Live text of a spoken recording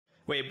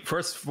Wait,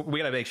 first we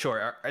gotta make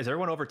sure. Is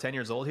everyone over 10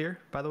 years old here,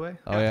 by the way?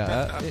 Oh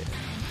yeah. Okay.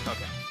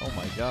 Oh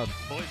my god.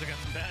 Boys, I got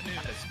some bad news.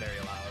 That is very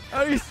loud.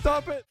 How do you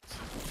stop it?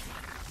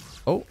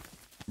 Oh,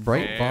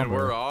 bright bomber. And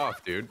we're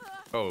off, dude.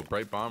 Oh,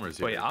 bright bombers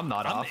here. Wait, I'm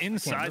not I'm off.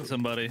 inside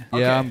somebody.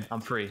 Yeah. Okay,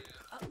 I'm free.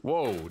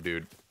 Whoa,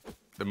 dude.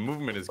 The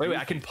movement is. Wait,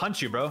 I can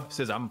punch you, bro.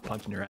 Says I'm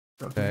punching your ass.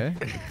 Okay.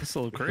 It's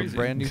a little crazy.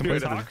 Brand new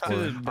place. Talk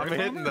to I'm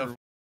hitting the.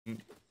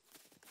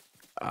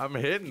 I'm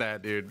hitting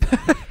that, dude.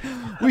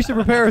 We should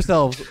prepare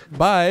ourselves.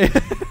 Bye.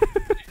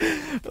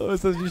 Oh, it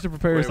says you should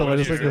prepare yourself. I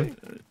just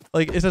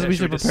like it says we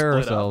should prepare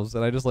ourselves,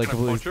 and I just like Can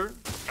I punch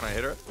completely. her? Can I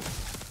hit her?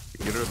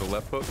 Get her with the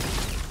left hook.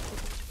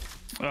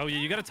 Oh yeah,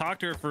 you got to talk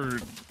to her for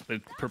the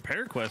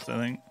prepare quest, I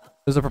think.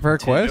 There's a prepare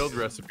quest. Build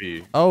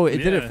recipe. Oh, it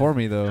did it Yeah. for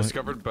me though.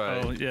 Discovered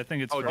by. Oh yeah, I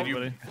think it's for did you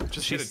everybody.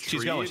 just She's- hit a she's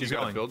tree? going, and she's you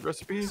got a going. build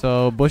recipe.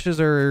 So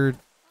bushes are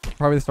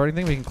probably the starting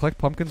thing. We can collect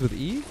pumpkins with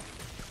E.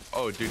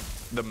 Oh, dude,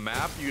 the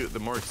map. The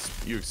more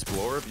you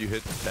explore, if you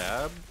hit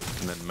tab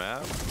and then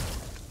map.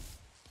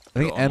 I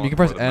think it'll M. You can unlock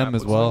press where the M map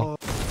as was. well.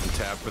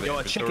 Tab for the Yo, a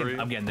inventory. chicken.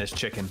 I'm getting this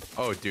chicken.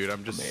 Oh, dude,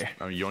 I'm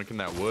yoinking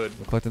that wood.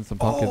 We're collecting some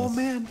pumpkins. Oh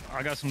man.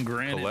 I got some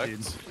granite, dude.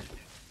 Collect.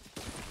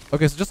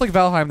 Okay, so just like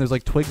Valheim, there's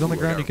like twigs on the Ooh,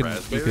 I ground got you can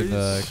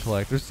raspberries.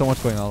 collect. There's so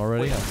much going on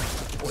already. Wait.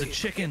 It's a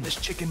chicken. This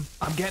chicken.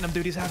 I'm getting him,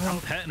 dude. He's having I'm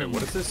him. petting Hey, him.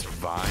 what is this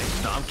vine?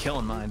 No, I'm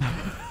killing mine.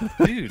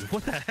 Dude,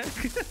 what the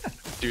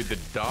heck? Dude, the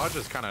dodge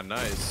is kind of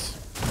nice.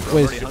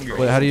 Wait, already hungry.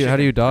 wait, how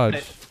do you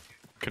dodge?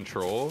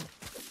 Control.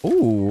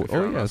 Ooh, If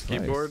you're oh on yeah, mouse it's nice.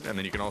 keyboard, and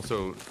then you can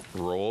also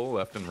roll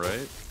left and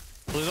right.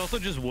 Well, there's also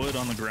just wood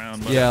on the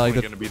ground. But Yeah, like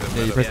Only the, gonna be the yeah,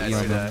 you meta press Yeah, E I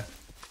on see them.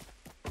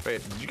 that.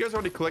 Wait, did you guys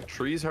already collect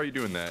trees? How are you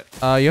doing that?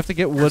 You have to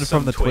get wood There's from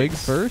some the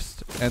twigs twigs.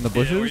 first and the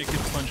yeah, or bushes, you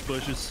can punch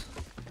bushes.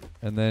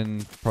 and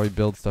then probably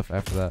build stuff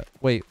after that.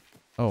 Wait.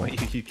 Oh,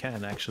 Wait, you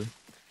can actually.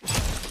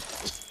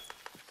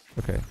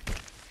 okay.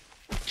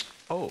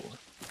 Oh.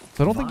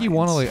 So I don't think you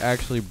want to Vines. like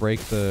actually break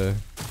the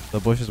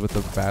bushes with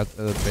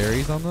the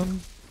berries on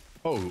them.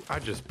 Oh, I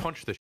just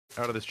punched the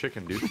out of this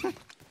chicken, dude.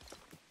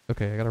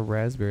 Okay, I got a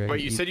raspberry. I Wait,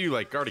 can you eat. said you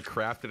like already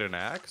crafted an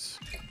axe?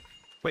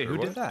 Wait, Or who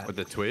what? did that? With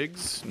the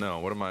twigs? No,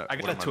 what am I? I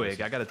what got a am twig.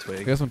 missing? I got a I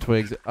twig. got some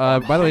twigs. By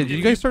the way, did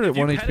you guys start at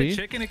 1 If you pet a HP?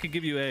 chicken, it could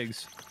give you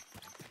eggs.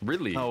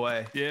 Really? No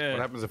way. Yeah. What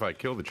happens if I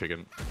kill the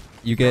chicken?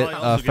 You get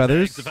Probably also give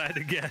feathers. eggs if I had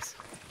to guess.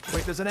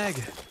 Wait, there's an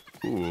egg.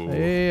 Ooh.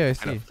 Hey, I And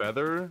see. a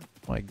feather.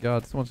 Oh my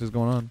god, so much is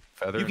going on.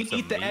 Feather. You and can some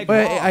eat the meat. egg.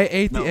 Wait, raw. I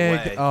ate the No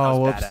egg. way. Oh, That was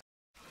whoops. badass.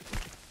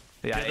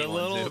 Yeah, I the ate one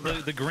little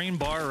too. the green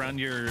bar around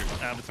your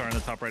avatar on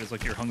the top right is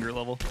like your hunger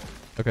level.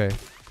 Okay,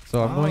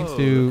 so I'm going Oh,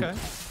 to. okay.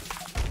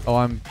 Oh,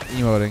 I'm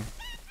emoting.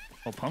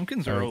 Well,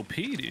 pumpkins are Alright. OP,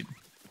 dude.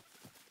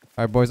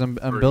 All right, boys, I'm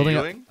For building.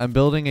 healing? I'm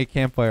building a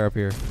campfire up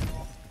here,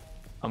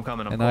 I'm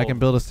coming. I'm and I can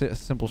cold. build a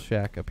simple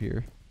shack up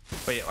here.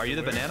 Wait, are you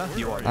the banana?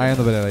 You are. I am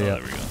the banana. Oh, Yeah.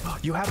 there we go.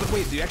 You have it.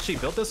 Wait, you actually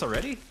built this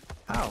already?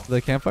 How?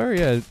 The campfire.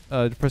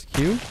 Yeah. Press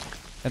Q,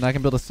 and I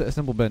can build a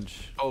simple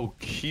bench. Oh,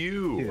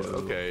 Q. Q.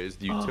 Okay, is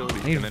the utility.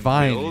 I need and then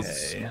vines.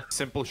 builds Okay.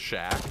 simple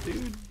shack,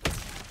 dude.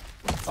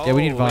 Yeah,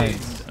 we need Oh, wait.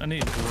 vines. I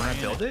need Can I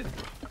granite. build it?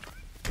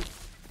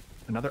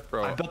 Another.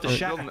 Bro, I built a I'm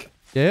shack. building-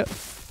 Yeah.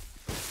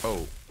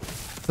 Oh,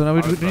 So now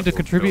we I was need about to to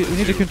contribute. build We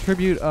need to too.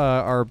 contribute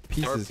our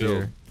pieces build.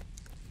 here.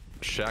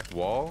 shack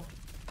wall.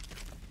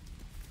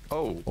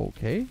 Oh,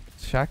 Okay.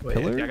 Shack Wait,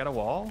 pillar. I got a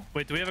wall.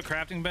 Wait, do we have a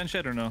crafting bench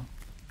yet or no?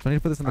 So I need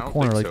to put this in the I don't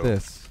corner think like so.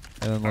 this,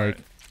 and then Alright.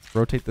 like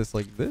rotate this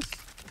like this,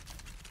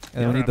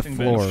 and then we need the Crafting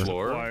floor. bench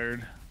Floor.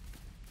 required.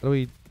 How do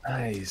we?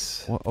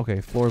 Nice.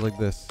 Okay, floor like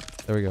this.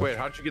 There we go. wait,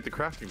 how'd you get the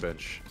crafting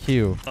bench?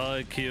 Q.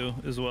 Q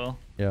as well.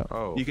 Yeah.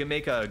 Oh, You can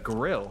make a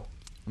grill.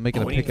 I'm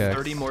making a we need pickaxe.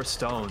 30 more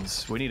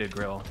stones. We need a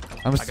grill.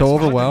 I'm guess so we'll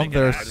have to overwhelmed. make an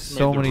There are axe. I just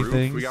so made the many roof.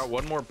 things. We got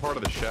one more part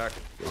of the shack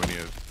that we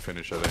need to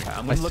finish, I think.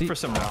 I'm I gonna look see- for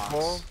some Half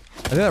wall? rocks.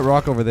 I think that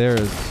rock over there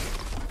is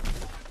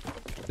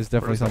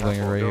definitely Where's the half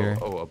something wall right go? here.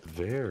 Oh, up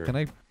there. Can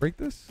I break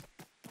this?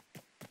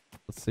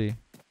 Let's see.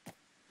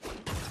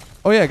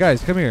 Oh yeah,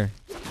 guys, come here.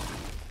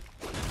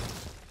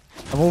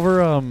 I'm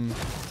over.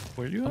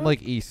 Where you I'm at?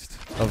 like east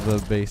of the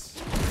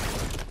base.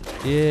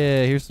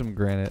 Yeah, here's some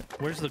granite.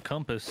 Where's the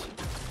compass?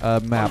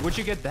 Map. Where'd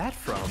you get that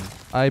from?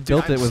 I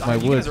built Dude, it with my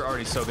You wood. guys are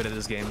already so good at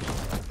this game.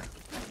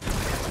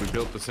 We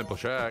built the simple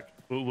shack.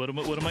 What am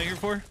I here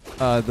for?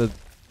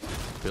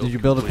 Did you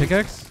build a complete.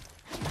 pickaxe?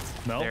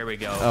 No. There we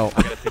go. Oh.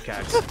 I got a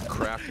pickaxe.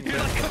 Crafting You're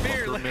like, come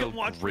here, lumber like, mill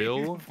watch me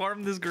grill.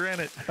 farm this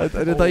granite. I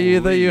thought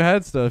you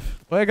had stuff.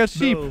 Well, I got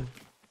sheep. No.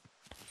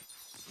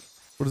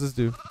 What does this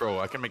do? Bro,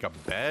 I can make a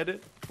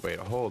bed. Wait,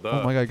 hold up.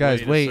 Oh my god,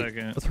 guys, wait a wait.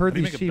 second. Let's herd How do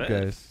you these make a sheep,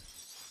 bed? guys.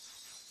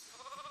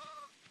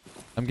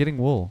 I'm getting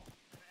wool.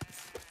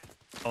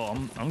 Oh,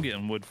 I'm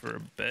getting wood for a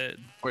bed.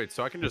 Wait,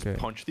 so I can just Okay.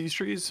 punch these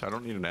trees? I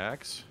don't need an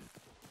axe.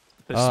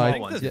 The I small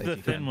think ones. The, yeah, the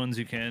you thin can. ones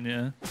you can,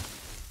 yeah.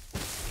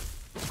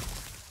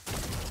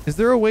 Is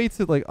there a way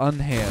to like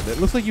unhand? It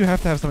looks like you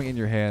have to have something in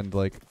your hand.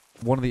 Like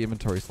one of the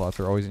inventory slots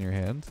are always in your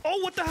hand. Oh,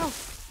 what the hell?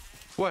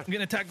 What? I'm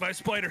getting attacked by a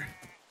spider.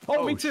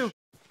 Oh, me Oh, too.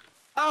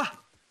 Ah.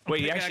 I'm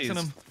Wait, actually. pickaxing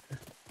is- him.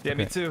 Yeah,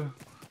 me Okay. too.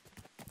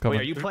 Come Wait,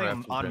 on. are you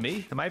playing crafting on bench.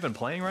 me? Am I even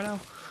playing right now?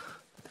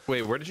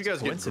 Wait, where did you guys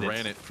get Coincidence.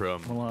 granite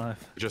from? I'm alive.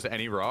 Just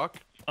any rock?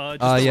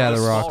 Just yeah, a lot the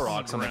of rocks. Small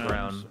rocks on the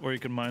ground. or you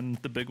can mine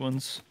the big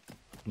ones.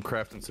 I'm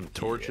crafting some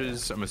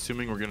torches. I'm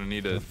assuming we're gonna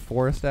need a. The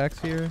forest axe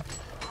here.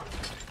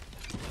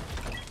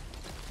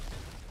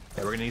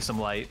 Yeah, we're gonna need some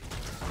light.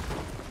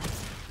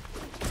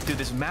 Dude,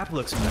 this map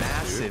looks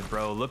massive,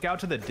 bro. Look out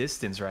to the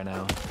distance right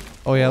now.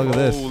 Oh yeah, look at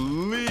this.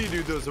 Holy,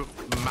 dude, those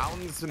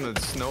mountains in the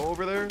snow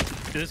over there.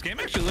 Dude, this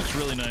game actually looks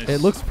really nice. It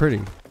looks pretty.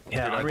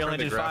 Yeah, Dude, I Unreal turned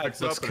the Engine 5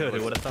 graphics looks up and good. it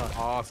Who would was have thought?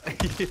 Awesome.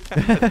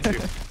 Yeah,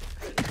 dude.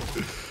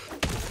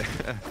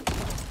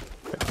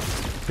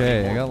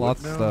 Okay, I got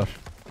lots of stuff.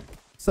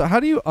 So how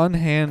do you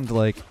unhand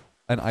like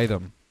an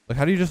item? Like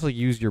how do you just like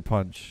use your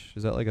punch?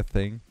 Is that like a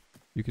thing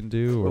you can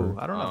do, or Ooh,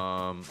 I don't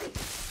know.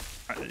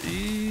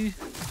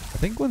 I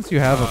think once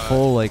you have a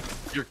full like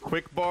Your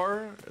quick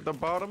bar at the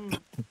bottom.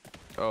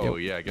 Oh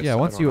yeah, I guess. yeah, I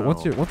once don't know.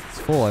 once it's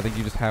full, I think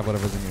you just have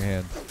whatever's in your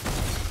hand.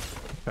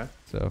 Okay.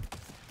 So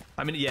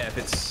I mean, yeah, if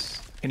it's...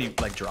 Can you,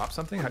 like, drop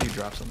something? How do you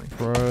drop something?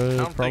 I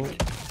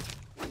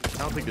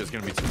don't think there's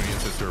gonna be too many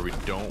instances where we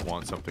don't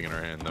want something in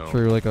our hand though.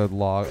 True, like a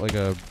log, like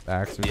a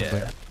axe or Yeah.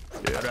 something.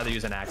 Yeah. I'd rather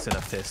use an axe than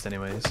a fist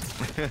anyways.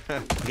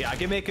 Yeah, I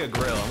can make a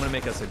grill. I'm gonna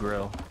make us a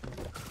grill.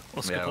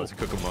 Let's Yeah, go. let's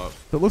cook them up.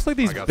 So it looks like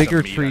these I got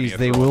bigger some meat I need trees, to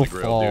they throw on will the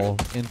grill, fall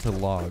into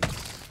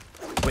logs.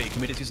 Wait,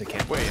 can we just use a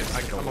camp? Wait, Just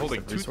I'm like a waste holding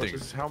of two resources?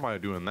 things. How am I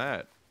doing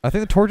that? I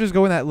think the torches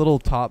go in that little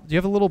top. Do you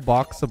have a little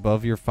box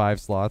above your 5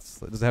 slots?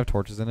 Does it have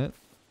torches in it?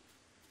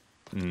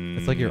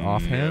 It's like your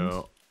offhand?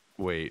 No.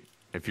 Wait,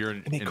 if you're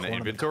in Any the corner of the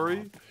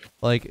inventory,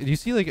 Like, do you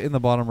see like in the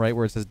bottom right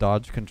where it says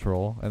dodge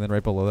control, and then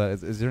right below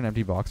that, is there an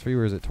empty box for you,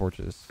 or is it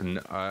torches?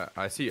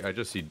 I see. I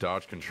just see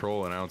dodge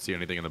control, and I don't see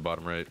anything in the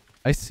bottom right.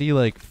 I see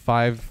like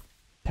 5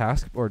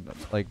 task or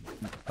like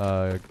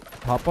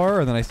top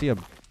bar, and then I see a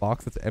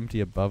box that's empty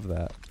above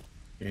that.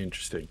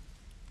 Interesting.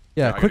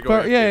 Yeah, I gotta quick go bar.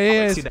 ahead Yeah, and yeah, I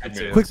yeah. see It's that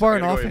too. quick bar I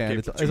and gotta go ahead offhand. and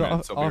It's keep for 2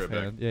 minutes. I'll be right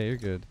offhand. Yeah, you're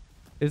good.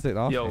 It's an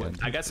Yo, offhand.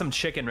 I got some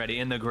chicken ready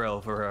in the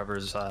grill for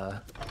whoever's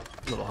a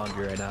little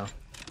hungry right now.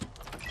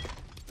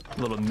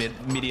 A little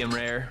medium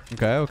rare.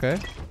 Okay, okay.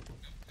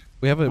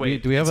 We have a.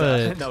 Wait, do we have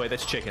it's, a? No, wait,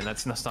 that's chicken.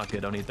 That's not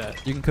good. Don't eat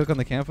that. You can cook on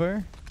the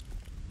campfire.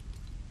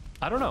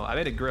 I don't know. I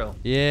made a grill.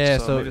 Yeah,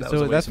 So so maybe that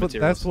was a that's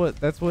waste what of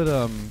that's what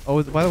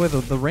Oh, by the way,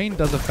 the rain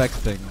does affect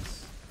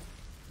things.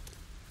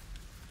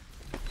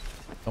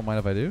 Don't mind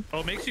if I do. Oh,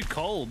 it makes you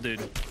cold, dude.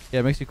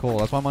 Yeah, it makes you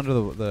cold. That's why I'm under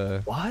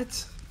the.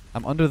 What?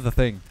 I'm under the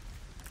thing.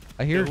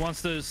 I hear. Who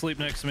wants to sleep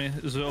next to me?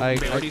 So, I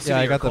Yeah,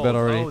 I got the bed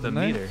already. Oh, the didn't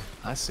I? meter.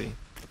 I see.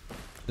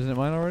 Isn't it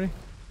mine already?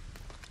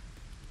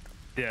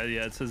 yeah,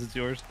 it says it's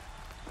yours.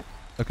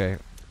 Okay,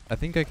 I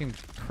think I can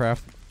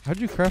craft. How'd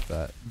you craft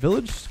that?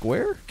 Village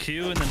square?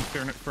 Q and then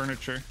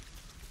furniture.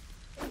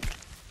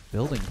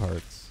 Building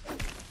parts.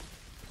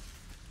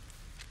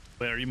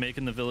 Wait, are you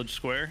making the village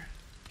square?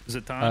 Is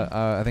it time?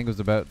 I think it was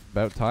about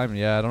time.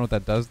 Yeah, I don't know what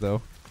that does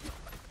though.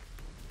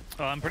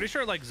 I'm pretty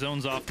sure it like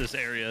zones off this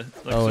area.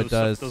 Like, Oh, so it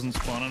does. stuff doesn't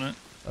spawn on it.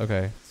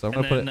 Okay, so I'm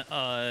And gonna then, put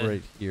it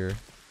right here.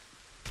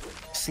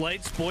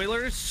 Slight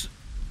spoilers.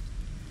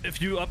 If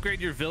you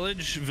upgrade your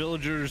village,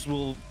 villagers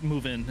will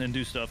move in and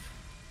do stuff.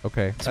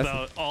 Okay, That's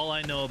about all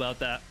I know about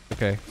that.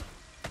 okay.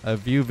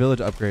 View village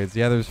upgrades.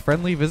 Yeah, there's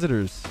friendly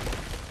visitors.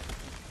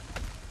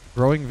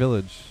 Growing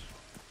village.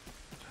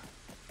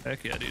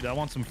 Heck yeah, dude. I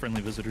want some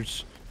friendly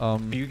visitors.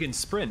 You can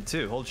sprint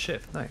too. Hold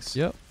shift. Nice.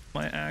 Yep.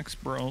 My axe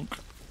broke.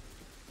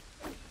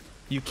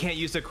 You can't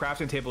use the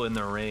crafting table in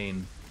the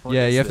rain.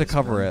 Yeah, you have to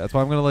cover it. That's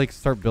why I'm gonna like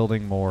start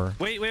building more.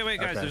 Wait, guys.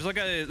 Okay.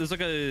 There's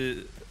like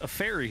a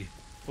ferry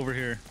over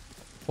here.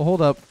 Well,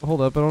 hold up. I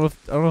don't know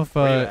if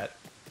Where you at?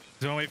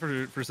 Do you want to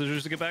wait for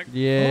scissors to get back?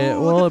 yeah.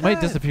 Oh, well, look it at might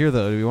that. disappear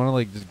though. Do we want to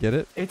like just get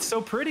it? It's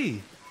so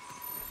pretty.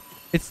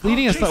 It's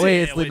leading us. Jason, Wait,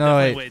 yeah, it's wait, no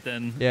definitely wait. wait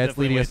then. Yeah, it's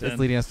Definitely leading wait us. then. It's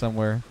leading us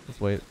somewhere.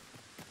 Let's wait.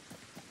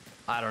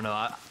 I don't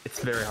know. It's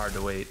very hard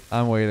to wait.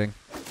 I'm waiting.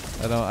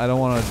 I don't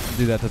want to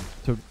do that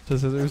to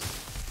scissors.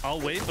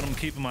 I'll wait, but I'm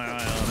keeping my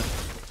eye on it.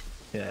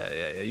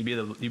 Yeah.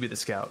 You be the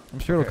scout. I'm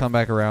sure it'll come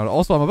back around.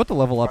 Also, I'm about to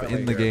level up Right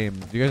in the here. game.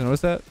 Do you guys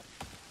notice that?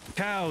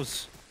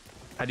 Cows.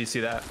 How do you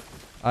see that?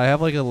 I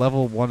have like a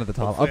level 1 at the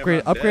top. Hopefully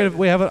I'm not dead.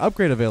 We have an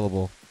upgrade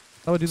available.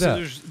 How would I do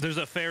So that? there's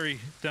a ferry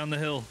down the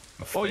hill.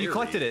 Oh, you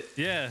collected it.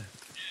 Yeah.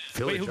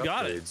 Village who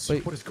got it? upgrades.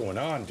 Wait. What is going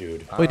on,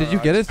 dude? Wait, did you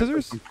get it,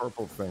 scissors? Some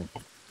purple thing.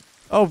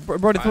 Oh,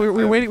 bro, we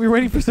were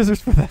waiting for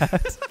scissors for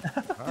that.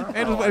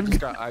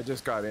 I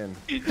just got in.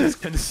 You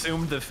just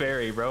consumed the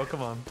ferry, bro.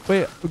 Come on.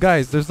 Wait,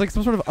 guys, there's like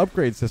some sort of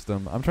upgrade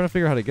system. I'm trying to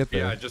figure out how to get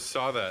Yeah, I there. just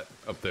saw that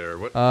up there.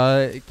 What did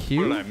I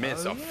Q.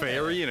 miss? A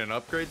ferry and an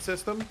upgrade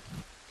system?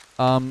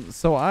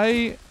 So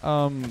I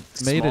made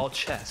Small a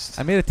chest.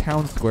 I made a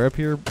town square up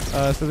here,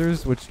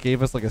 scissors, which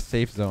gave us like a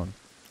safe zone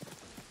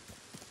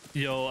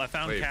Yo, I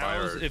found Wait,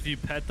 cows. fire. If you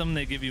pet them,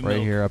 they give you right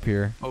milk. here, up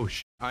here. Oh,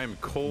 I'm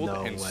cold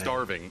No and way.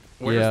 starving.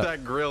 Where's Yeah.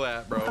 that grill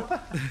at, bro?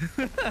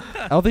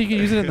 I don't think you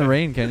can use it in the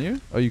rain, can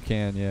you? Oh, you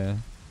can, yeah.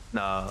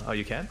 No. Oh,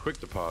 you can. Quick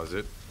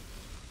deposit.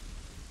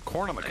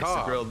 Corn on the Nice.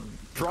 cob. The grill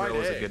Fried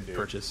was a egg, good dude.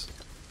 purchase.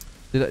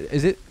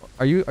 Is it?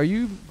 Are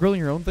you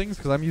grilling your own things?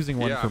 Because I'm using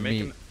one Yeah, for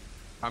meat.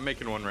 I'm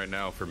making one right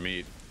now for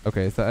meat.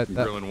 Okay, so I'm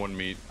grilling one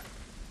meat.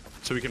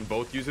 So we can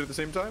both use it at the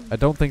same time? I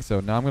don't think so.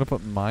 Now I'm gonna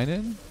put mine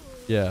in.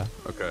 Yeah.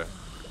 Okay.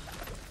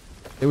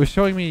 It was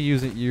showing me you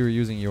were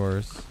using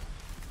yours.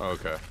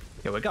 Okay.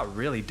 Yo, it got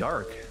really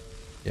dark.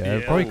 Yeah,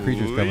 Yeah. probably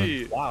creatures coming.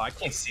 Holy. Wow, I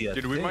can't see it.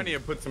 Dude, we might need to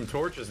put some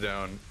torches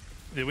down.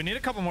 Yeah, we need a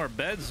couple more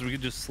beds. So we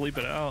could just sleep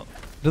it out.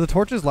 Do the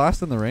torches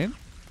last in the rain?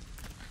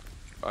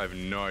 I have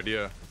no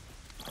idea.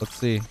 Let's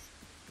see.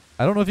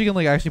 I don't know if you can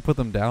like actually put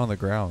them down on the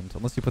ground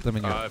unless you put them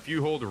in your. If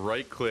you hold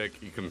right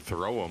click, you can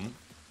throw them.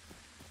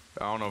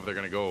 I don't know if they're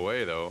gonna go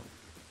away though.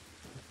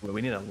 Well,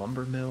 we need a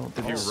lumber mill. If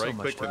you There's so right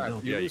much click, to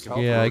build. yeah, you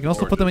can. Yeah, throw you can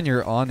also put them in torches.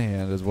 your on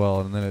hand as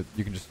well, and then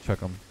you can just chuck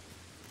them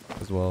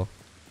as well.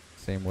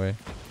 Same way.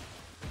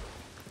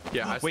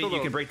 Yeah, I Wait, still you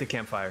don't- can break the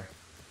campfire.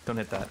 Don't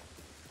hit that.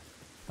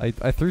 I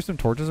threw some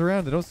torches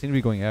around. They don't seem to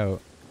be going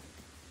out.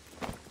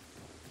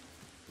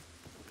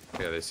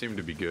 Yeah, they seem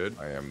to be good.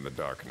 I am the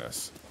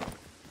darkness.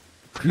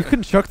 You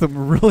can chuck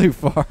them really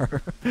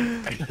far.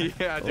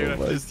 Yeah, dude, Oh I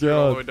my just threw it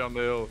all the God. way down the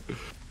hill.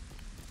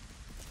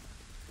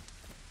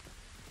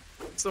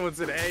 Someone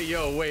said, "Hey,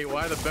 yo, wait,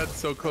 why are the beds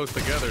so close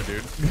together,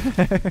 dude?"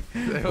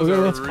 Those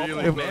Look, are really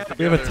we close have a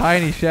together.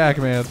 tiny shack,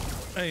 man.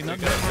 Hey,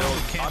 nothing gotta wrong build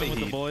with camping body with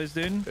the heat. boys,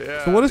 dude.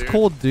 Yeah, So what does dude.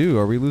 cold do?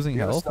 Are we losing You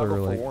gotta health or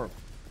snuggle for like? warmth.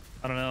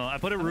 I don't know. I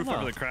put a roof know.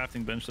 over the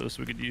crafting bench though,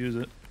 so we could use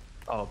it.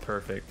 Oh,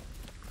 perfect.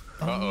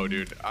 Uh-oh,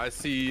 dude. I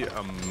see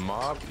a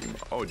mob.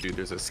 Oh, dude,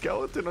 there's a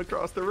skeleton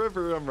across the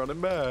river. I'm running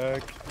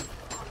back.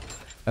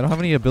 I don't have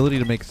any ability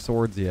to make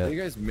swords How yet. do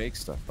you guys make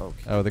stuff? Okay.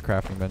 Oh, the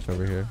crafting bench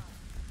over here.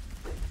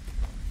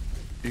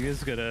 You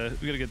guys we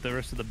gotta get the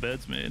rest of the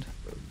beds made.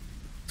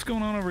 What's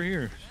going on over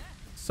here?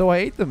 So I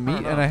ate the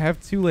meat know. and I have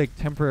 2 like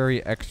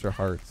temporary extra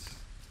hearts.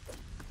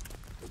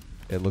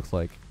 It looks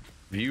like.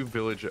 View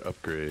village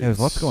upgrades. Yeah, there's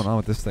lots going on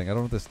with this thing. I don't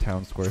know what this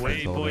town square Wait,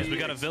 thing's all boys, about. we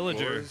got a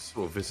villager. Explorers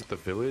will visit the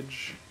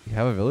village. You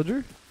have a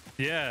villager?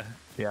 Yeah.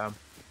 Yeah.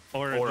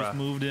 Or Or just a-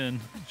 moved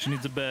in. She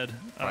needs a bed.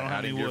 I By don't have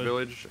any adding your wood.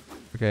 village.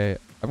 Okay,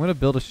 I'm gonna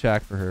build a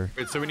shack for her.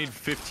 Wait, so we need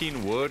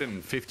 15 wood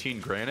and 15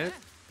 granite?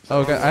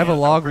 Oh, okay, I have a Yeah,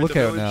 log upgrade the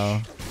lookout village.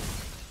 now.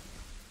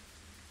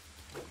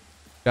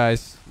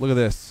 Guys, look at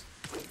this.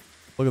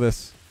 Look at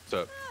this.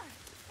 So,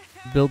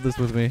 Build this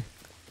with me.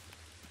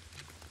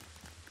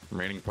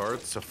 remaining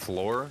parts, a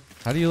floor.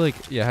 How do you like?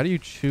 Yeah, how do you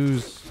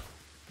choose?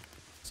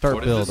 Start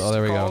What is build. this Oh,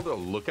 there we called? go. A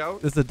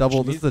lookout? This is a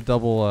double. This is a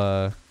double.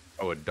 Oh,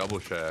 a double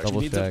shack.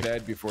 Double She needs shack. a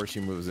bed before she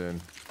moves in.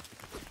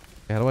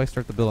 How do I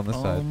start the build on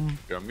this side?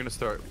 Dude, I'm gonna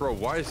start. Bro,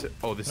 why is it?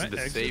 Oh, this is Can I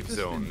the exit safe this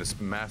zone. thing? This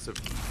massive.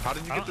 How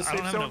did you I get don't, the I don't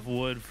safe have zone? enough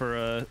wood for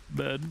a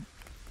bed.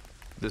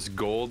 This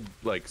gold,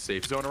 like,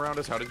 safe zone around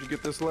us? How did you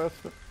get this left?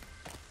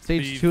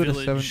 Stage The 2 out of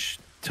 7. village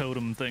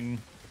totem thing.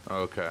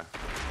 Okay.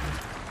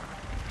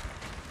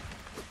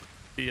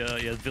 The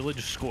yeah,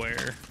 village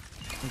square.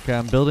 Okay,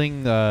 I'm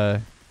building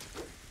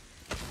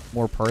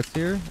more parts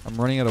here. I'm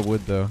running out of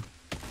wood though.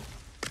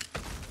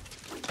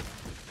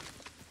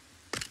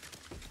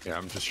 Yeah,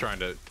 I'm just trying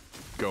to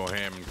go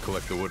ham and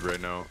collect the wood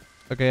right now.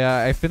 Okay,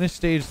 I finished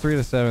stage 3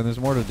 to 7. There's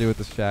more to do with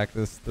the shack,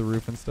 the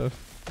roof and stuff.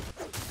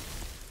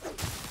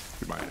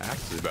 Dude, my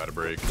axe is about to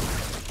break. It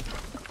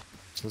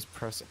says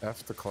press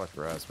F to collect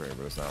raspberry,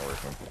 but it's not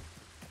working.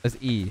 That's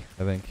E,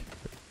 I think.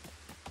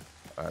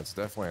 It's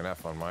definitely an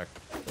F on my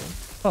thing.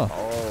 Huh.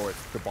 Oh,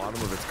 it's the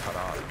bottom of it's cut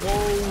off.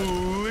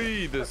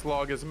 Holy, this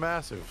log is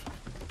massive.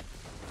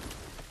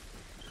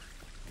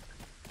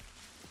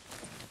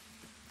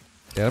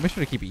 Yeah, I'll make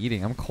sure to keep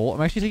eating. I'm cold.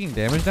 I'm actually taking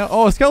damage now.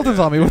 Oh, a skeleton's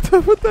on me. What the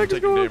I'm heck is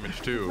taking going on?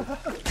 damage too.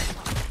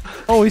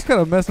 Oh, he's kind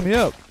of messing me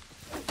up.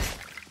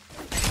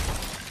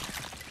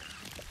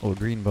 Oh,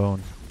 green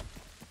bone.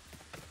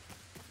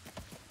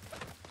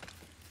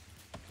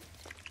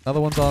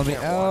 Another one's on me.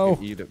 Can't walk Ow.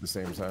 and eat at the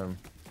same time.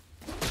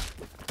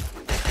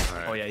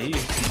 Oh yeah, he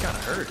kind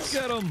of hurts.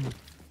 Get him.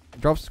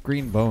 Drops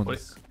green bones.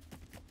 What?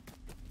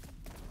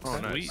 Oh,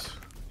 Sweet. nice.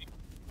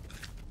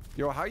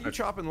 Yo, how you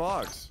chopping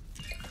logs?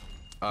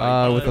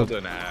 With build a-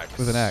 an axe.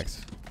 With an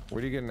axe.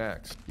 Where do you get an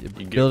axe? You You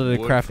can build get it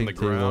a wood crafting from the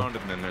table. ground,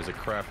 and then there's a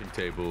crafting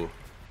table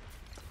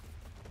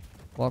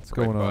Lots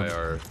right going by on.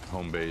 our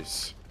home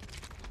base.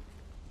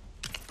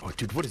 Oh,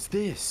 dude, what is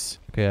this?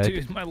 Okay,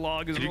 Dude, my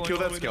log is Did you rolling kill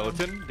all that the way down.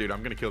 skeleton? Dude,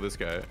 I'm gonna kill this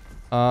guy.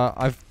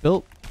 I've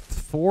built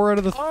 4 out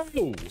of the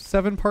Oh!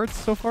 7 parts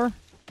so far.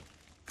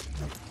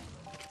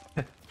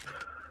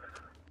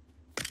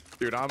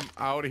 Dude, I'm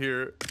out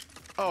here.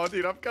 Oh,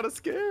 dude, I'm kind of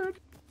scared.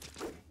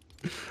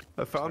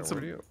 I found Yeah, where do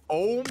some. you-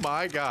 Oh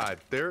my god,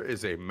 there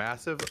is a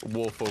massive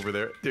wolf over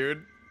there,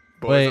 dude.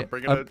 Boys, Wait, I'm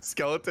bringing I'm- a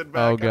skeleton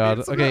back. Oh, I God,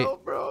 need some okay.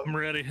 help, bro. I'm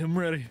ready. I'm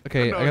ready.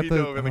 Okay, No, I got he the.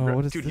 dove in the Oh, ground.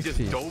 what is Dude, this he just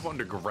piece? dove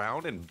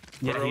underground and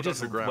Yeah, he burrowed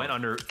just underground. went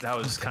under. That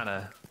was kind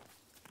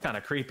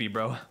of creepy,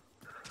 bro.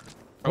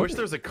 I wish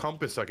there was a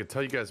compass so I could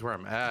tell you guys where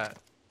I'm at.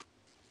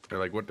 Or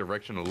like what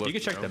direction to look. You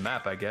can check know? the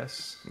map, I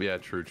guess. Yeah,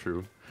 true,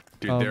 true.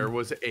 Dude, Um, there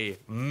was a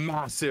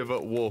massive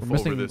wolf We're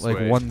missing over this like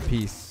way. one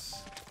piece.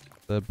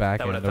 The back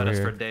That would end have fed over us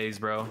here. for days,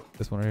 bro.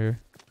 This one right here.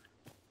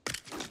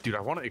 Dude, I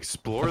want to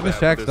explore The that. but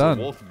shack's there's done.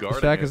 A wolf The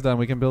guarding shack it. is done.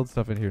 We can build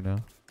stuff in here now.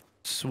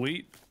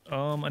 Sweet.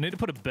 I need to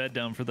put a bed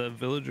down for the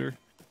villager.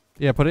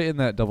 Yeah, put it in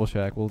that double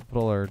shack. We'll put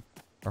all our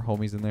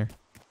homies in there.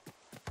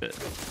 Bit.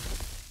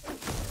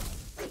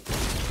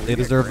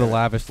 They deserve the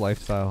lavish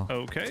lifestyle.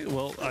 Okay,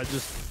 well, I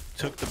just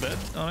took the bed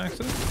on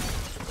accident.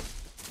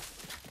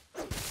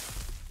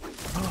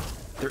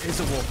 There is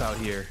a wolf out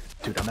here.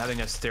 Dude, I'm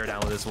having a stare down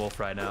with this wolf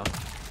right now.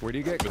 Where do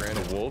you get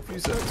granite? The wolf, you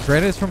said?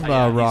 Granite is from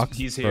Yeah, rocks,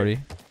 he's here. Brody.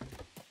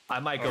 I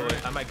might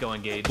go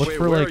engage. Look Wait,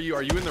 for, where like, are you?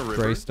 Are you in the river?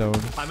 Gray stone.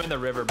 I'm in the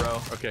river, bro.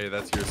 Okay,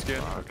 that's your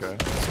skin. Okay.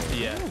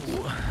 Yeah.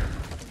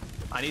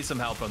 I need some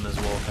help from this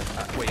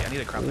wolf. Wait, I need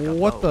to craft like a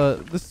What bow.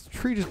 the? This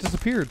tree just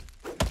disappeared.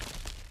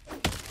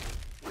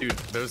 Dude,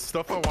 there's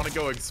stuff I want to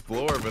go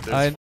explore, but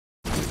I-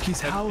 there's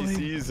He's howling.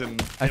 NPCs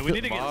and I Yeah, we feel-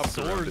 need to get mobs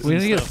around swords. us. We need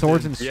to get stuff,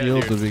 swords dude. and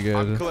shields would be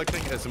I'm good.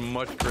 collecting as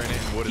much granite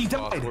and wood He as died.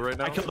 possible right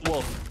now. I killed the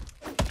wolf.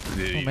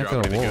 Did Oh, you man, drop got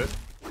a anything wolf.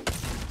 good?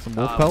 Some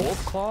wolf pelts.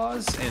 Wolf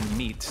claws and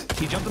meat.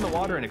 He jumped in the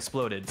water and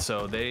exploded,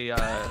 so they Just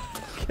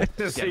yeah,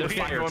 they're you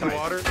can't fire go in the type.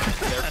 water.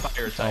 They're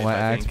fire type. Oh, my I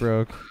axe think.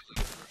 broke.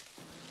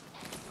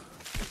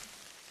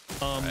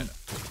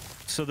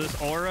 So this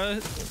aura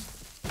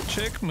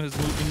chick has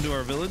moved into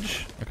our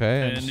village,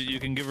 Okay. and you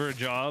can give her a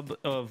job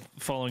of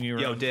following you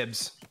around. Yo,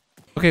 dibs.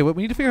 Okay, we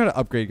need to figure out how to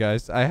upgrade,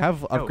 guys. I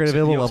have upgrade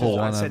available level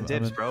 1. I said I'm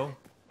dibs, in- bro.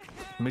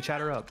 Let me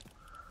chat her up.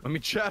 Let me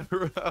chat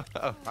her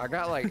up. I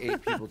got like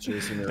 8 people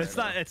chasing me. It's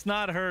not. It's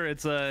not her.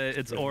 It's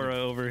aura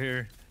over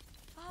here.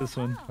 This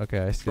one. Okay,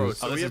 I see. Bro,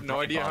 so this we is have no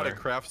idea how to Brightwater.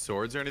 craft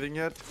swords or anything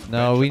yet?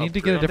 No, Bench we need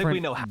to get a upgrade? think we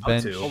different know how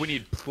bench. to. Oh, we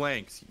need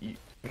planks.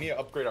 We need to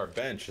upgrade our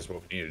bench is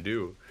what we need to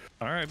do.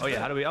 All right. Oh yeah,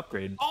 how do we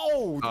upgrade?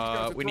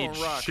 Oh, We need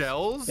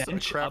shells, a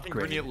Bench crafting upgrade.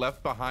 ingredient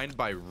left behind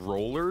by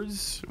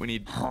rollers. We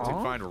need to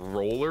find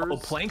rollers. Oh,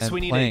 planks. And We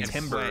need planks. a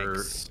timber,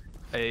 Planks.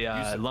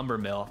 a lumber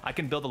mill. I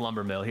can build a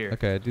lumber mill here.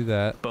 Okay, do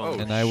that. Boom. Oh,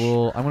 And I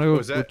will. I'm gonna go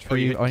Was that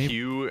retrieve. oh, I you need- hit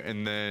Q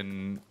and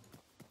then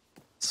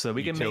So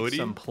we can Utility?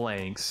 make some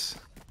planks.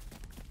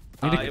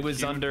 We need to- It was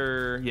Cube.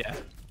 under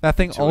that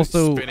thing to a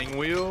also. spinning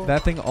wheel.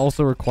 That thing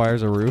also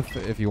requires a roof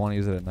if you want to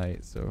use it at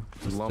night. So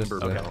just lumber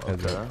a mill.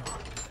 heads Okay. up.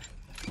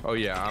 Oh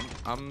yeah,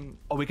 I'm.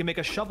 Oh, we can make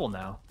a shovel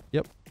now.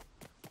 Yep.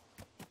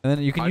 And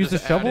then you can I use the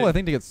just shovel, added- I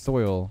think, to get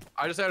soil.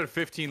 I just added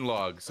 15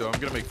 logs, so I'm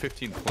gonna make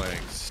 15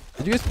 planks.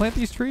 Did you guys plant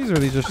these trees, or are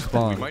these just We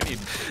spawned? might need,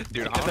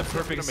 dude. Get the honestly, I'm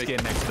perfect gonna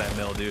skin next to that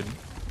mill, dude.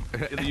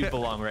 You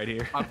belong right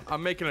here.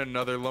 I'm making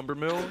another lumber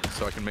mill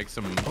so I can make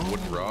some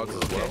wooden rods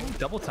as well. Okay,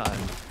 double time.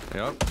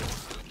 Yep.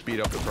 Speed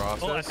up the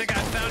process. Oh, I think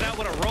I found out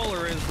what a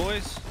roller is,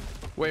 boys.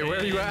 Wait, where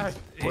are you at?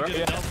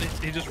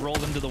 He just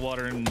rolled into the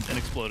water and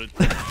exploded.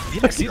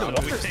 Yeah, see the we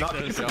water's take not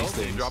those. good for Shell? these Did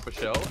you things. drop a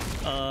shell?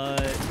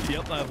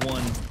 Yep, I have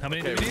one. How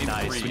many Okay, do we need?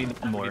 Nice, three. we need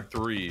one more. We need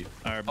 3.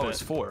 All right, Oh, bet.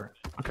 it's 4.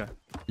 Okay.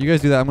 You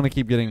guys do that. I'm gonna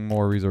keep getting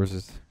more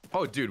resources.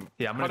 Oh, dude.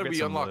 Yeah, I'm how gonna do get we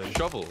some unlock wood.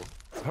 shovel?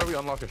 How do we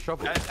unlock a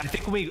shovel? I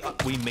think when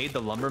we made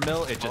the lumber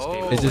mill, it just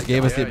gave Oh, us It just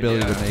gave us the yeah,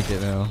 ability yeah. to make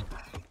it now.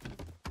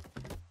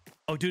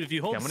 Oh, dude, if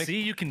you hold I'm gonna- C,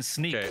 you can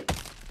sneak. Okay.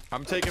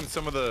 I'm taking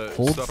some of the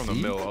Hold stuff from the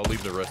C? mill. I'll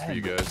leave the rest for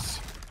you guys.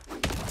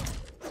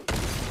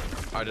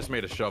 I just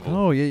made a shovel.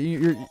 Oh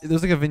yeah,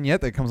 there's like a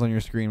vignette that comes on your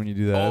screen when you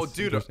do that. Oh, That's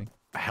dude, interesting.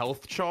 a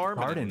health charm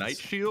and a Gardens. night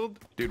shield.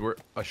 Dude, we're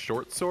a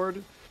short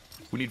sword.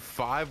 We need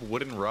 5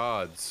 wooden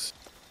rods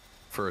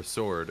for a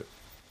sword.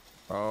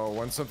 Oh,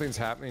 when something's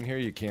happening here,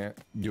 you can't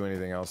do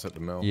anything else at the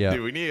mill. Yeah.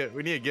 Dude, we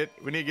need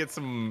to get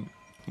some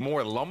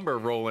more lumber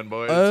rolling,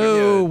 boys.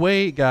 Oh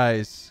wait,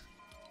 guys.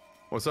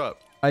 What's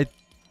up? I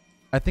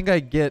think I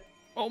get.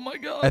 Oh my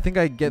god. I think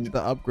I get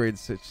the upgrade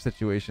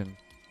situation.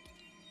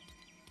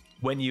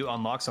 when you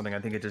unlock something, I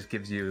think it just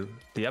gives you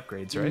the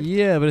upgrades, right?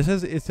 Yeah, but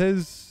it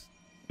says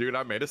Dude,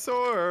 I made a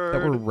sword. that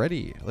we're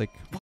ready. Like,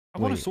 I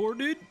want a wait. sword,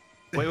 dude.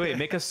 Wait,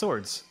 make us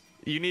swords.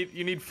 You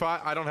need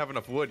 5. I don't have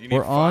enough wood. You need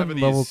We're 5 on of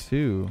these. level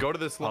 2. Go to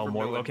this lumber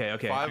more- mill. and okay, I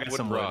 5 got wooden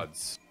some wood.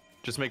 rods.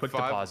 Just make Quick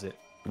 5 deposit.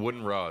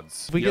 wooden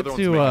rods. If we The get other one's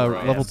to making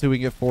rods. level 2, we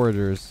can get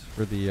foragers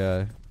for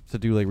the to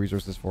do like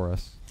resources for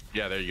us.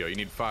 Yeah, there you go. You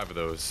need 5 of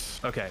those.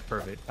 Okay,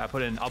 perfect. I'll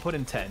put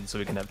in 10 so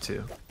we can have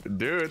 2.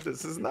 Dude,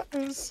 this is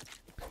nice.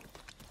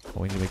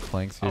 Oh, we need to make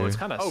planks here. Oh, it's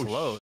kind of Oh,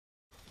 slow.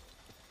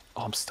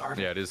 Oh, I'm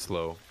starving. Yeah, it is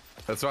slow.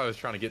 That's why I was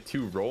trying to get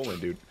 2 rolling,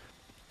 dude.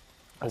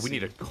 Oh, we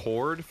need a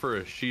cord for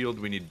a shield.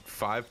 We need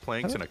 5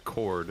 planks and a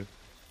cord.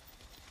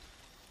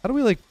 How do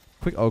we like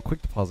quick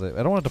deposit?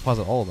 I don't want to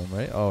deposit all of them,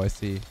 right? Oh, I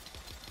see.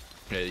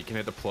 Yeah, you can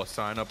hit the plus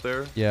sign up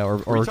there. Yeah, or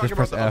We're just talking about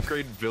press the F.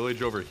 upgrade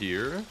village over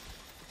here.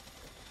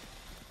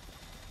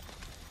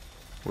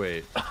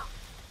 Wait,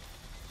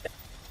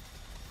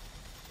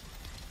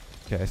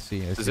 Okay, I see.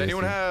 does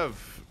anyone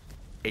have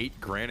 8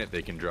 granite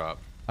they can drop?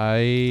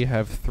 I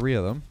have 3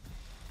 of them.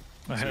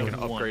 I So you have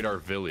can one. upgrade our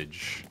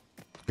village.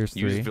 Here's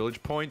Use 3.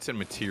 village points and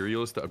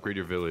materials to upgrade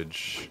your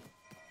village.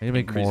 I need to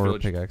make increase more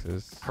village-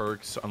 pickaxes.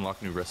 Perks,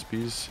 unlock new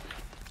recipes.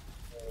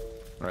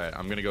 Alright,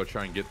 I'm gonna go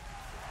try and get...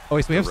 Oh,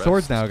 wait, so we the have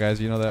swords rest. now,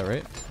 guys. You know that,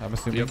 right? I'm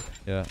assuming. Yep.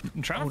 Yeah.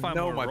 I'm trying to find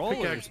no, more my rollers,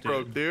 pickaxe dude.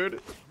 broke,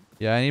 dude.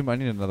 Yeah, I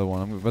need another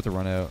one. I'm about to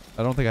run out.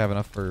 I don't think I have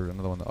enough for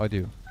another one. Oh, I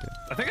do.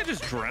 I think I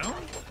just drowned.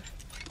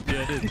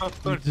 Yeah, I did.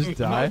 You just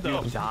died?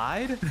 No. You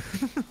died?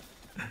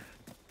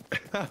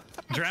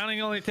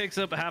 Drowning only takes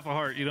up half a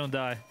heart. You don't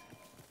die.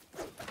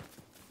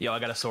 Yo, I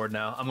got a sword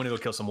now. I'm gonna go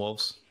kill some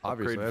wolves.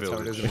 Obviously, Upgrade that's how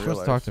it village. is You're in real supposed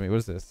to talk life. to me. What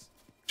is this?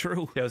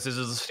 True. Yo,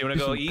 scissors, you wanna Do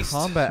go some east?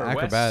 combat or west?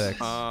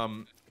 acrobatics.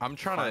 I'm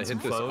trying Find to some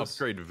hit this foes.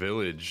 upgrade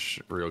village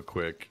real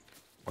quick.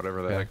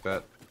 Whatever the Okay. heck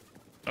that.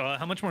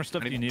 How much more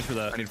stuff do you need for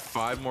that? I need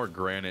 5 more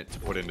granite to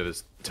put into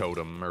this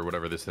totem or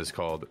whatever this is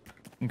called.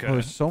 Okay. Oh,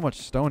 there's so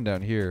much stone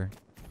down here.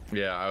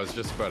 Yeah, I was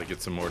just about to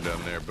get some more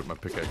down there, but my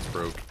pickaxe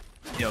broke.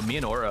 Yo, me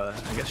and Aura,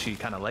 I guess she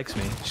kind of likes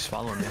me. She's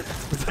following me.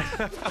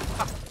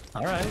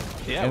 All right.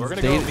 Yeah, we're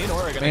gonna go. Me and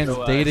Aura are gonna Man's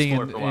go dating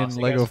explore in, for a while. in So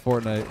you Lego guys-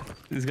 Fortnite.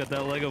 He's got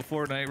that Lego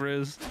Fortnite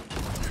riz.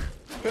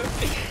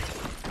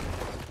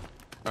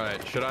 All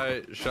right, should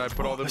I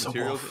put all the there's a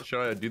materials? wolf.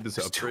 Should I do this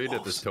There's two upgrade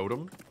at this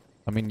totem?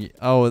 I mean,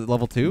 oh,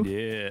 level 2?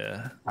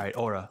 Yeah. All right,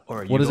 Aura.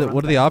 What you is go it? run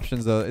What are the back.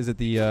 options though? Is it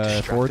the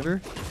Distract him.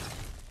 forger?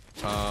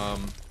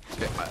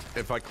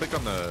 If I click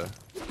on the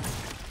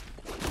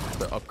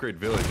upgrade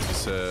village,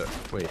 it's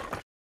wait.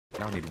 I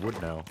don't need wood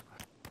now.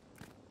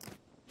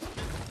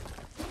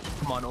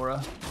 Come on,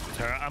 Aura.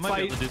 Alright, I might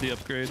be able to do the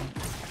upgrade.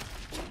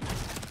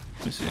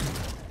 Let me see.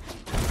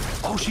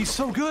 Oh, she's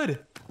so good.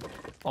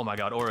 Oh my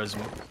God, Aura's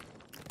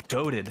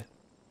goated.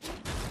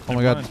 Oh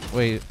my god,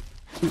 wait.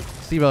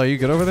 Steve, are you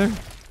good over there?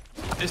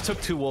 I just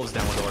took 2 wolves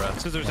down with Aura.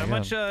 Scissors,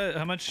 Oh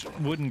how much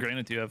wood and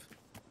granite do you have?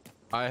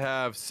 I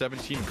have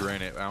 17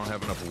 granite. I don't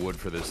have enough wood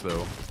for this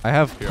though. I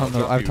have Here, I'll tons of,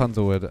 drop I have you- tons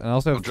of wood, and I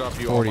also I'll have drop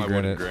you all 40 my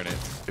wood and granite.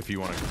 granite if you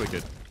want to click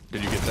it.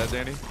 Did you get that,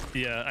 Danny?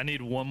 Yeah, I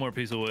need one more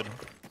piece of wood.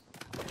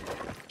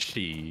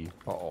 She.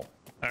 Oh.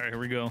 Alright, here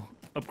we go.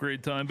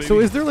 Upgrade time, baby. So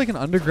is there like an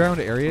underground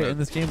area Yeah, in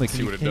this game? Like, see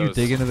can, you, what it can you does.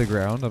 dig into the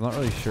ground? I'm not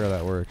really sure how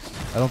that works.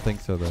 I don't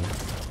think so though.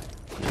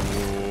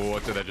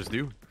 What did I just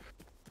do?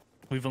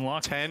 We've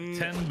unlocked 10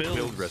 builds.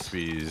 build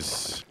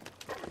recipes.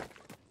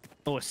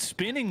 Oh, a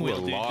spinning Ooh, a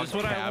wheel, dude. log Just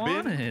what cabin? I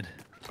wanted.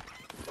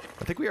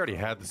 I think we already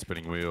had the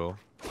spinning wheel.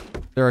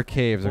 There are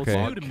caves, Well, it's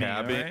okay. new to me,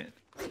 Cabin. alright?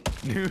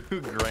 New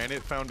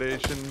granite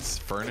foundations,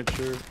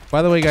 furniture.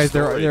 By the way, guys,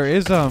 there Storage.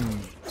 is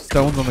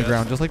stones on the Chest.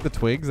 ground, just like the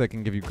twigs that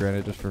can give you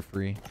granite just for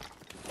free.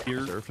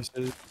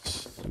 Surfaces.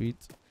 Sweet.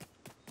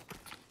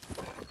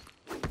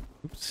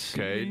 Oops.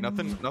 Okay,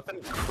 nothing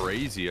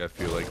crazy. I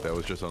feel like that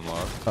was just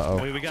unlocked. Uh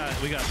oh. Wait, we got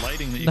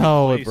lighting that you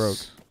No, can it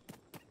place.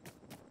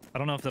 I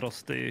don't know if that'll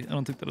stay. I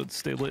don't think that'll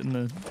stay lit in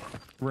the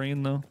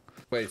rain though.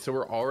 Wait, so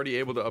we're already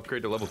able to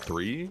upgrade to level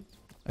 3?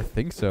 I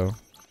think so.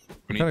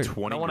 We Kinda- need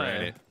 20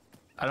 granite.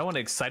 I don't want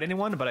to excite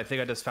anyone, but I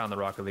think I just found the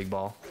Rocket League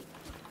ball.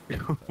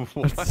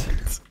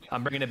 What?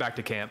 I'm bringing it back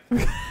to camp.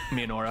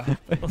 Me and Aura.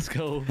 Let's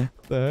go.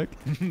 The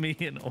heck? Me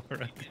and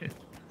Aura.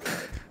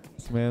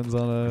 This man's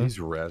on a These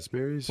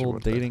raspberries? or full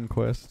what the- dating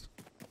quest.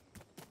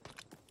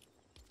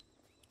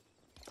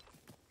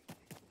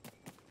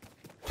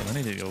 I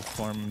need to go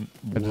farm.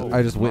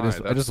 I just my,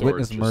 witnessed that sword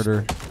witnessed just-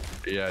 murder.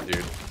 Yeah,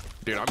 dude.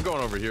 Dude, I'm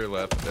going over here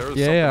left. There was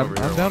Yeah, something yeah, over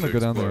here I I'm down to wanted go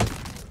down there.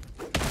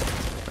 explore.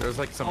 There's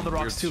like some Oh, the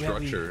weird rock's too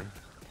heavy. structure.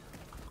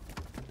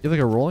 You have like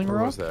a rolling Where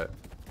rock? was that?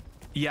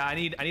 Yeah, I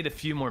need a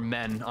few more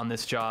men on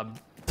this job.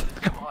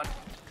 Come on.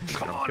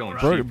 Come I'm on, killing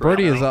Aura. sheep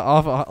Brody right is now.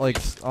 off like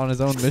on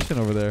his own mission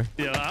over there.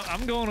 Yeah,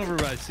 I'm going over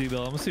by Seabell.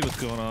 I'm gonna see what's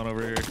going on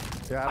over here.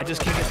 Yeah, I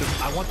just can't get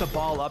this. I want the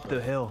ball up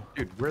the hill.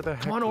 Dude, where the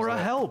heck Come on, is Aura,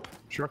 that help.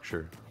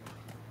 structure?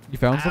 You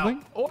found Ow.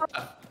 something?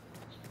 Aura.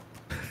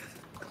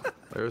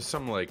 There's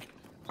some like,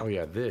 oh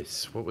yeah,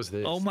 this. What was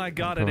this? Oh my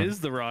God, it coming.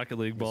 is the Rocket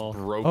League ball.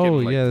 Broken, Oh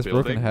like, yeah, this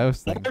building. broken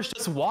house thing. Aura's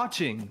just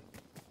watching.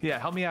 Yeah,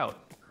 help me out.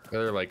 Are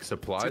there like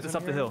supplies? Get this in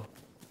up the here? hill.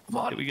 Come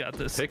on. Okay, we got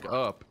this. Pick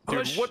up, dude.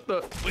 Push. What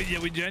the, Wait, yeah,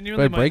 we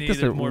genuinely Wait, might break need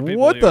this or- more people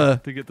what here the-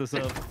 to get this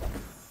up.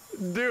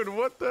 dude?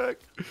 What the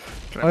heck?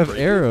 Can I have break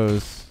it?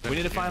 arrows. We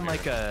need to find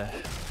like a.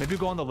 Maybe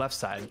go on the left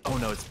side. Oh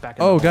no, it's back.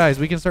 In Oh the guys,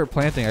 we can start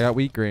planting. I got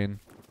wheat grain.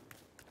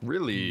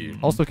 Really?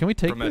 Also, can we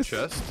take From that this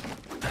chest?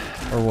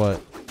 or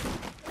what?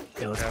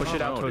 Yeah, let's I push don't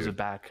it out know, towards dude. the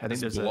back. I think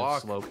This there's a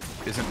block slope.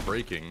 isn't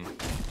breaking.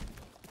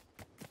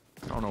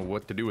 I don't know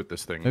what to do with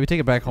this thing. Maybe take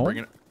it back home.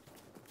 Bringing it,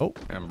 Oh,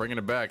 yeah, I'm bringing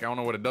it back. I don't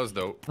know what it does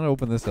though. I'm gonna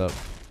open this up.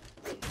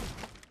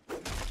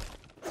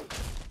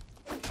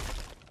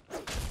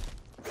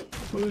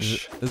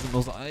 Push. This is the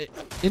most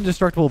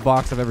indestructible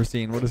box I've ever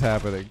seen. What is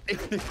happening?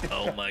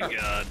 Oh my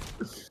God.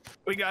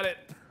 We got it.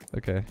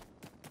 Okay.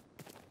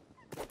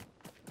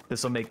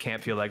 This will make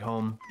camp feel like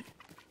home.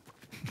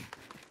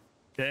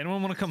 Yeah,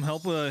 anyone want to come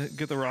help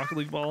get the Rocket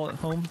League ball at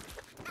home?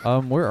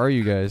 Where are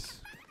you guys?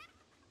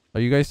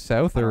 Are you guys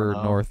south or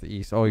don't know.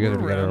 northeast? Oh, you guys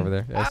are together around. over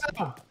there. Yes.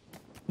 Ow!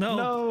 No.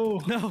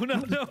 No. No, no,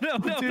 no, no, no,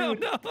 no, Dude.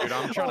 no. Dude,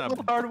 I'm trying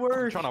to Hard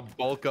work.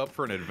 bulk up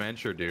for an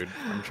adventure, dude.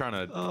 I'm trying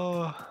to.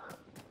 Oh.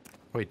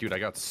 Wait, dude, I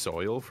got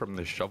soil from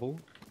the shovel.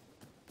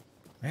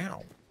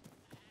 Ow.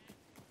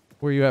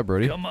 Where you at,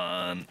 Brody? Come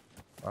on.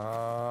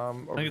 I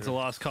think it's a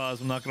lost cause.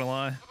 I'm not gonna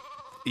lie.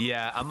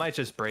 Yeah, I might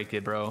just break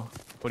it, bro.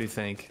 What do you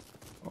think?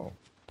 Oh,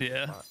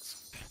 Yeah.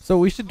 So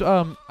we should.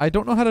 I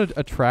don't know how to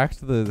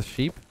attract the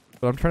sheep,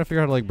 but I'm trying to figure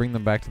out how to like bring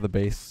them back to the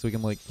base so we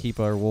can like keep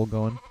our wool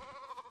going.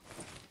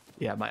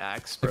 Yeah, my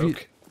axe If you-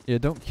 broke. Yeah,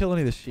 don't kill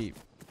any of the sheep.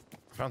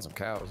 found some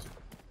cows.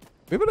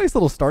 We have a nice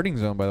little starting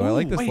zone, by the way. I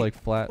like Ooh, this wait. like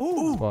flat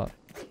Ooh. spot.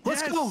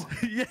 Let's go.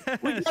 Yes.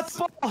 We got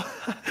the ball.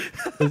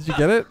 Did you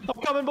get it?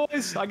 I'm coming,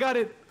 boys. I got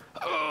it.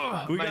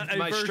 We my got a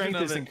my version strength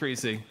of is it.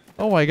 increasing.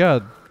 Oh my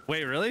god.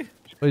 Wait, really?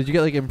 Wait, did you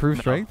get like improved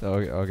No. strength? Oh,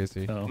 okay,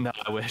 see. Oh. No,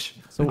 I wish.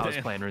 So- I was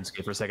playing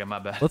RuneScape for a second. My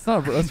bad.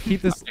 Let's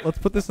keep this. Let's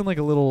put this in like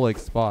a little like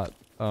spot.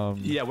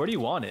 Yeah, where do you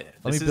want it?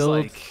 Let me This is build-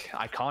 like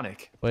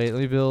iconic. Wait, let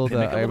me build. They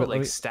make a I little let me-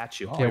 like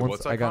statue. Okay, Wait, once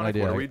what's I got an iconic?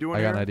 idea. What are we doing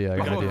I got an here? idea. I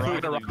got an Oh, idea.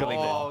 right. Rock Billy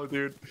Oh,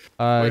 dude. Wait,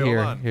 hold Here,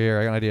 on. here.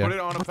 I got an idea. Put it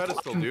on a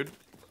pedestal, dude.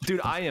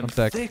 Dude, I am One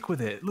sec. thick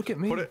with it. Look at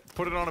me.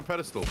 Put it on a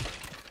pedestal.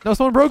 No,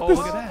 someone broke Oh, this.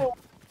 look at that.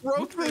 Who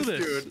Broke threw this,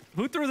 this? dude.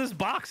 Who threw this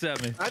box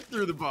at me? I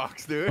threw the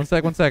box, dude. One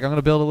sec. I'm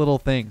gonna build a little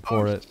thing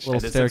for it. Hey, Little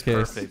this looks staircase.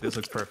 perfect. This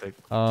looks perfect.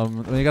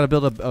 You gotta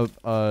build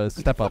a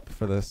step up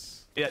for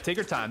this. Yeah, take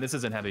your time. This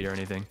isn't heavy or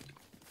anything.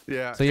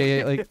 Yeah. So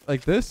yeah,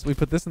 like this. We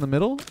put this in the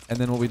middle, and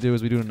then what we do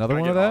is we do another Can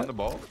I one of get on that. the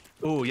ball?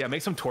 Ooh, yeah,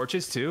 make some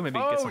torches too. Maybe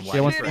Oh, get some shit,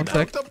 lights one right he now.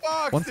 sec. broke the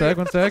box, One dude. sec.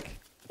 One sec.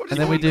 What And is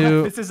then we going on?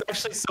 do. This is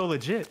actually so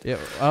legit. Yeah.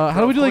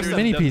 How do we do like Of course,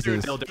 mini the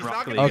pieces? builder He's rock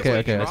not really gonna is, be able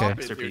Okay, to okay, drop okay. it, dude.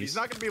 Masterpiece. He's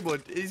not gonna be able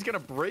to. He's gonna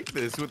break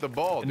this with the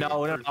ball. Dude.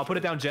 No, I'll put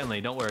it down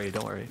gently. Don't worry,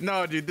 don't worry.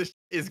 No, dude, this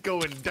is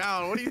going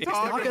down. What are you It's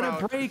not talking gonna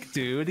about? break,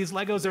 dude. These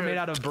Legos are made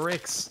out of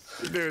bricks.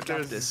 Dude,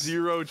 there's this.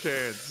 zero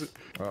chance.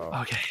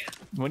 Uh-oh. Okay,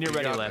 when you're You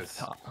ready, got Leth.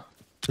 this.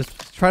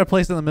 Just try to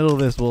place it in the middle of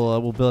this.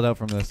 We'll build out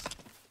from this.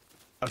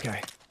 Okay.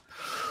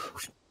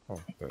 Oh,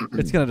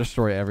 It's gonna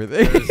destroy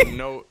everything. There's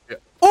no. Yeah.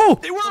 Oh!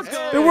 It worked.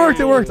 It worked.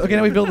 It worked. Okay,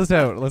 now we build this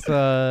out. Let's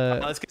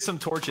Let's get some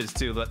torches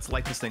too. Let's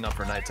light this thing up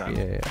for nighttime.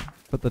 Yeah.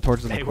 Put the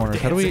torches in Hey, the we're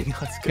corners. How do we? dancing.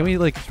 Let's go. Can we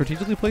like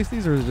strategically place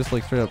these, or is it just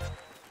like straight up?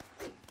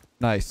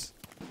 Nice.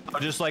 Oh,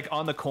 just like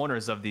on the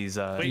corners of these.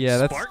 Wait, Yeah,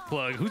 that's- spark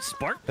plug. Who's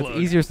spark That's plug?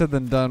 easier said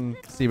than done,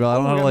 Seabell. I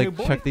don't know how we to got a new like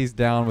boy. check these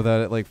down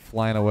without it like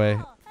flying away.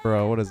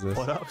 Bro, what is this?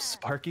 What up,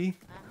 Sparky?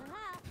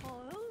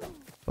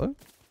 Hello?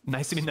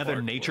 Nice to meet another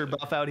Spark nature plug.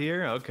 buff out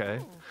here. Okay.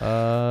 You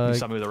Uh,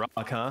 saw me with a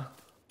rock, huh?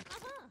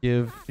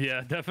 give.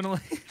 Yeah, definitely.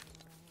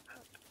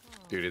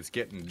 Dude, it's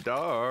getting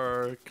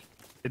dark.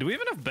 Do we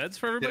have enough beds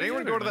for Did everybody?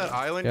 anyone yet, go or to no? that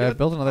island Yeah, I yet?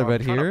 built another Oh,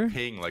 bed I'm trying here. to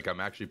ping like I'm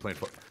actually playing.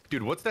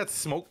 Dude, what's that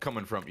smoke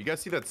coming from? You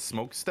guys see that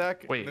smoke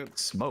stack? Wait, in the,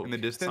 smoke in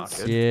the It's not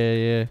distance?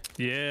 good.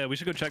 Yeah. Yeah, we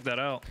should go check that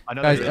out. I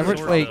know Guys, there's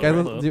ever a wait, guys,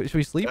 Orlando. should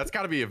we sleep? That's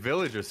got to be a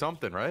village or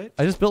something, right?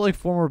 I just built like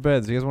 4 more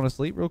beds. You guys want to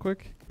sleep real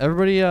quick?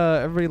 Everybody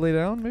lay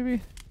down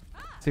maybe.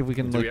 See if we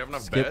can Do like we have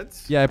enough skip.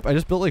 beds? Yeah, I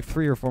just built like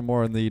 3 or 4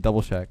 more in the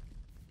double shack.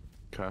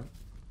 Okay.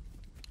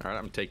 All right,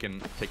 I'm taking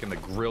the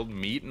grilled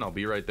meat, and I'll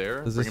be right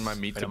there. Is Bringing this-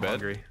 my meat Wait, to I'm bed.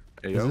 hungry.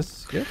 There Is you go. this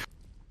skip?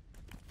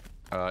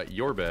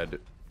 Your bed.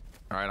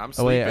 All right, I'm Oh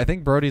sleeping. wait, I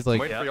think Brody's I'm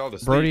like waiting for y'all to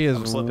sleep. Brody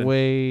I'm is slipping.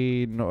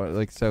 way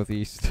like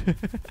southeast.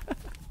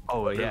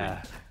 Oh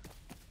yeah.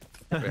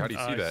 Wait, how do you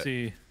see I that?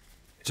 see.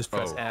 Just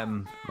press Oh.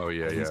 M. Oh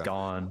yeah, and He's yeah.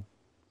 gone.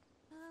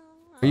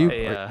 Are you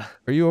Hey,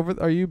 are you over?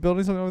 Are you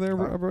building something over there,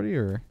 Brody?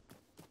 Or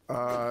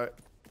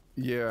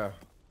Yeah.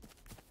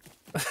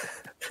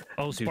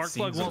 Oh, Dude, Sparkplug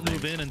scenes won't are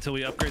move in until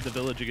we upgrade the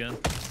village again.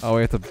 oh,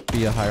 we have to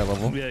be a higher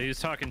level. Yeah, he was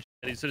talking shit.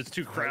 He said it's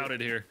too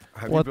crowded here.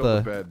 Have What you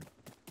built the- a bed?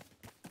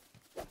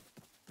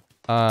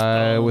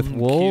 With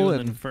wool Q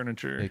and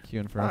furniture. yeah, Q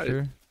and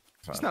furniture.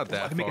 It's not I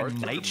that can make far. a It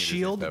doesn't need night to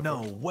shield? be that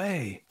No far.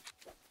 way.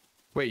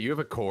 Wait, you have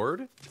a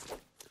cord?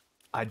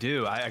 I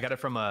do. I got it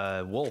from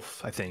a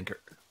wolf, I think.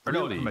 Or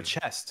no, Really? from a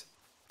chest.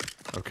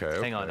 Okay.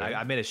 Hang on. okay.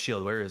 I made a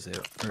shield. Where is it?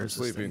 Where I'm is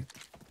this sleeping.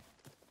 thing?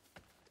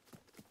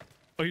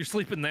 Oh, you're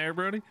sleeping there,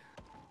 Brody?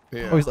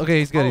 Yeah. Oh, okay,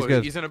 he's good. Oh, He's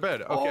good. He's in a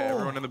bed. Okay,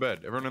 everyone in the bed.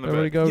 Everyone in the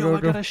Everybody bed. go, Yo, go,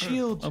 I go. got a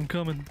shield. I'm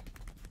coming.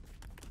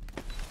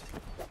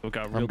 Oh,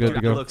 got I'm real good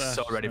to dark go. I real look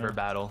so fast. ready Yeah. for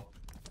battle.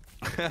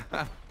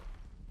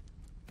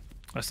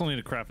 I still need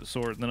to craft a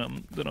sword, then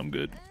I'm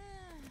good.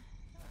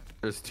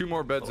 There's 2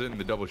 more beds in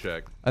the double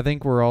shack. I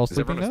think we're all Is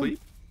sleeping everyone now. asleep?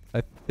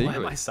 I think. Why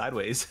am I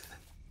sideways?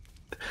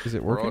 Is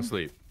it We're all working?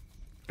 asleep.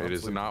 It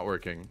is not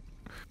working.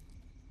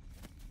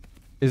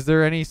 Is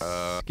there any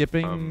Uh,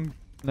 skipping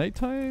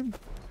nighttime?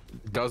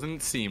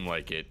 Doesn't seem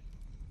like it.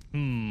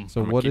 Hmm.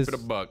 So I'm gonna what keep is? it a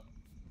buck.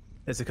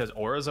 Is it because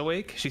Aura's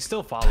awake? She's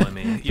still following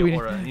me. Do we Yo, need-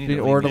 Aura, do you we need need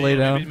to Aura to leave lay me.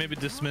 down? Maybe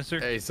dismiss her.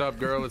 Hey, sup,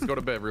 girl? Let's go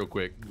to bed real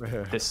quick.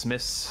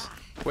 Dismiss.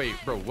 Wait,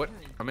 bro, what?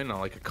 I'm in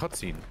like a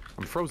cutscene.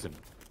 I'm frozen.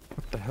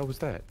 What the hell was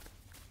that?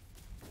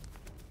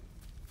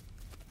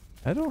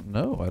 I don't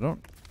know. I don't.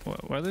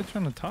 Why are they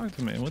trying to talk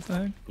to me? What the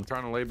heck? I'm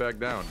trying to lay back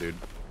down, dude.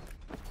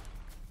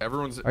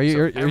 Everyone's. Are you-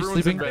 are you everyone's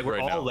in sleeping? bed We're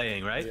right all now.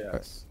 laying, right?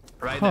 Yes.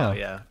 Right Huh. now,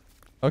 yeah.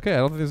 Okay, I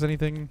don't think there's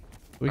anything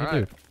we can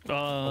Alright. do.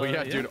 Oh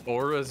yeah, dude.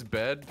 Aura's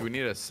bed. Do we need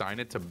to assign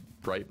it to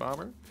Bright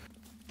Bomber?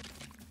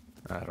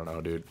 I don't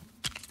know, dude.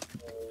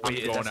 I'm Wait,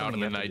 is that going out something in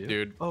you the have to night,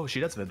 do? dude. Oh, she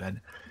does have a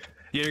bed.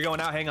 Yeah, you're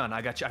going out. Hang on.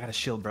 I got you. I got a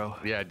shield, bro.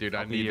 Yeah, dude.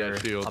 I I'll be need your,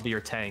 that shield. I'll be your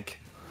tank.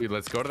 Dude,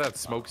 let's go to that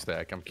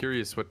smokestack. I'm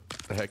curious what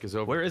the heck is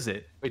over. Where is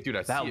it? Wait, dude.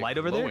 I that see it light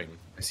over there? glowing.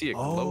 I see it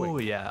Oh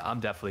glowing. yeah, I'm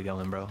definitely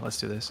going, bro. Let's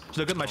do this.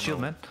 Look at my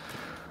shield, man.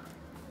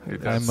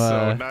 Dude, I'm, that's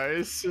so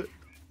nice.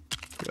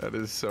 That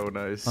is so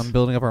nice. I'm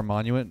building up our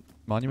monument.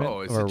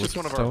 Oh, is or it just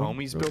one of our stone,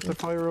 homies real built a quick.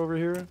 fire over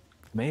here?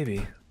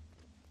 Maybe.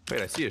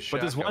 Wait, I see a shack.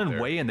 But there's out one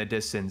there. way in the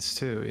distance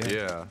too. Yeah.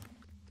 Yeah.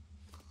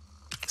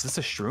 Is this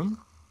a shroom?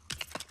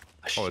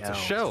 Oh, it's a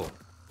shell.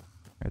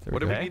 Right, there What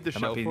do we we go. need the that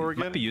shell might be, for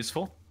again? Might be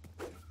useful.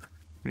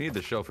 We need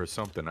the shell for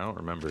something. I don't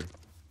remember.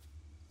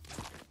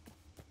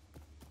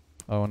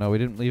 Oh no, we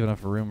didn't leave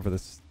enough room for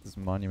this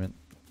monument.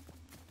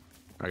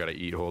 I gotta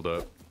eat. Hold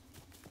up.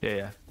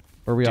 Yeah.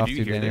 Where are we Dude, off you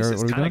to, hear Danny? this? What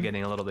It's are we kind of doing?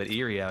 getting a little bit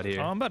eerie out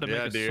here. Oh, I'm about to Yeah,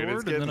 make a dude, sword,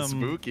 it's getting and then I'm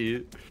spooky. I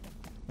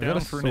got down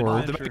a for an sword. The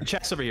adventure. big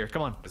chest over here.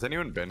 Come on. Has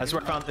anyone been? This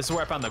is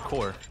where I found the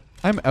core.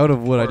 I'm out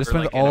of wood. I just Or,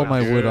 spent like, all in my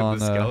a- wood Dude, on.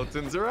 the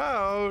skeletons are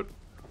out.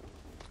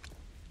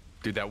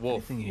 Dude, that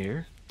wolf. Anything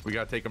here? We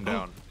gotta take him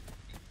down.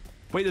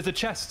 Wait, there's a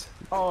chest.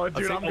 Oh,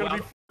 dude, Let's- I'm gonna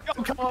be.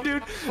 Oh, come on,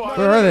 dude.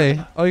 Where are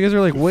they? Oh, you guys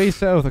are like way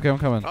south. Okay, I'm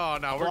coming. Oh,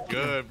 no, we're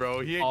good,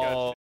 bro. He ain't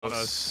Oh, got shit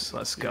on us.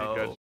 let's He ain't got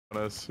go. shit on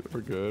us. We're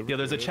good. Yeah, we're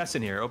there's a good. chest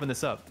in here. Open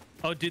this up.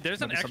 Oh, dude,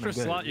 there's an Might be extra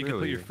something good. slot you can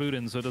put your Really? food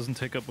in, so it doesn't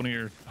take up one of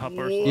your hot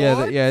bars. What?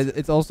 Yeah, yeah.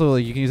 It's also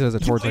like you can use it as a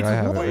torch, like I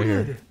have it right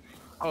here.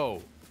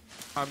 Oh,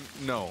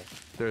 no.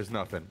 There's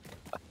nothing.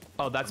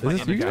 Oh, that's Is my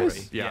this you inventory.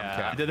 guys? Yeah, I'm I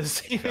capped. did the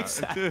same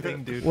exact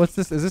thing, dude. What's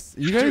this? Is this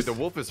you Dude, guys? the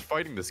wolf is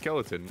fighting the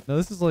skeleton. No,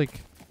 this is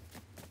like.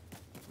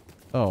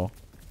 Oh.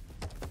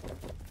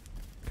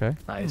 Okay.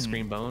 Nice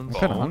green bones. I'm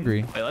kind of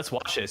hungry. Wait, let's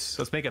watch this.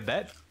 Let's make a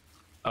bet.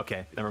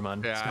 Okay, never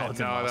mind. Yeah,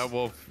 Skeleton no,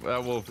 lost.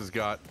 that wolf has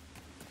got.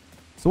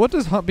 So what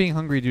does being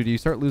hungry do? Do you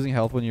start losing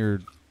health when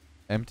you're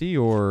empty,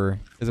 or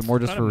is it more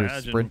just I'd for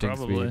imagine, sprinting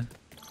probably. speed?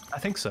 I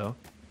think so.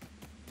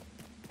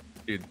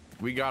 Dude,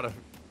 we gotta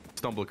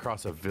stumble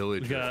across a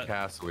village We or a got-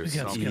 castle or we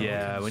got something.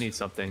 Yeah, we need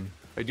something.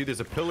 Hey, dude, there's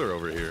a pillar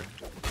over here.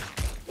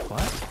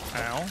 What?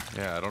 Ow.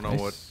 Yeah, I don't know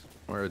Nice.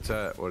 where it's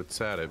at, what it's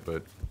at it,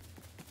 but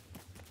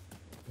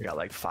We got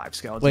like 5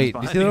 skeletons. Wait, you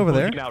behind see that me. over We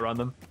there? can outrun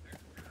them.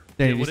 Danny,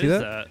 Yeah, do you what see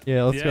is that? that?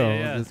 Yeah, let's Yeah, go. yeah,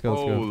 yeah. Let's go.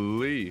 Let's go.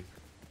 holy.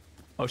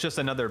 Oh, it's just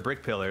another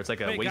brick pillar. It's like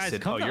a Wait, guys,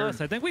 wasted. come Oh, to you're.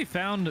 us. I think we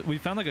found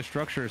like a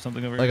structure or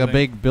something over Like here. a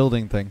big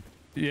building thing.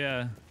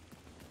 Yeah.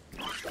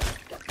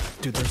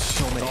 Dude, there's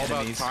so It's many all about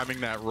enemies.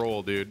 timing that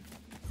roll, dude.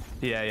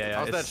 Yeah.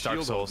 How's that It's Dark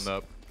shield Souls.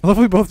 holding up? I love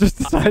we both just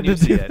How decided can you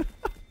to see do.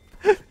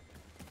 it?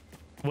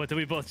 What did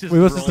we both just? We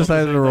both roll just at the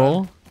decided same to time?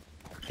 roll.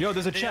 Yo,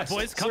 there's a Yeah, chest.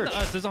 boys, come Search. to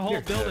us. There's a whole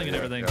building and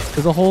yeah, everything. yeah.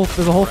 There's a whole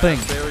thing.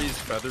 Raspberries,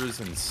 feathers,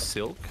 and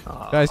silk.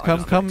 Guys, Oh, come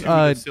Two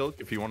of the silk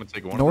if you want to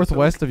take one. of the silk.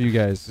 northwest of you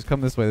guys. Just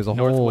come this way. There's a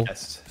whole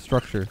Northwest.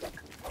 structure.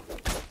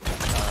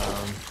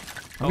 Oh,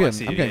 I'm I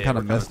see. getting Yeah, kind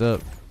we're of messed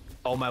up.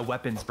 Oh, my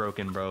weapon's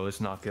broken, bro.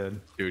 It's not good.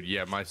 Dude,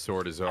 yeah, my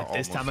sword is At almost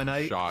this time of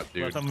night? shot,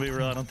 dude. Let them be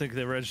real. I don't think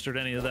they registered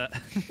any of that.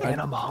 And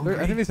I'm hungry.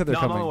 I think they said they're no,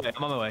 coming. I'm on my way.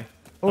 I'm on my way.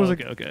 What was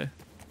okay, it? okay.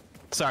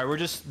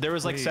 Sorry, there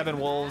was like 7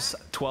 wolves,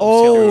 12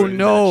 Oh, skeletons,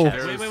 no. and a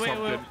chest. There is Wait.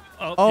 something.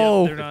 Oh,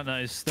 Oh. yeah, they're not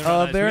nice. They're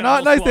not nice. They're We got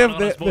not a nice. whole They have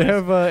squad on us, they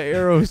have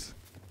arrows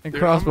and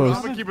Dude, crossbows.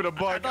 I'm gonna keep it a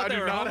buck. thought I they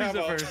do were not homies have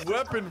at a first.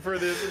 weapon for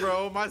this,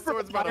 bro. My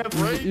sword's about to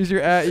break. Use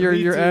your Me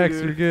your too, axe.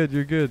 dude. You're good.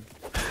 You're good.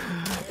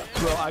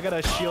 Bro, I got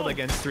a shield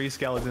against 3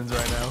 skeletons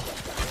right now.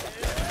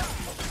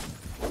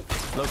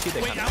 Low key,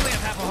 they Wait, I only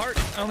have half a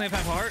heart. I only have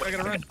half a heart. I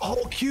gotta run.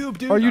 whole cube,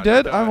 dude. Are you No,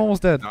 dead? don't I'm die.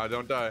 almost dead. No,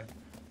 don't die.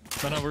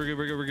 No, we're good.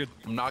 We're good.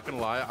 I'm not gonna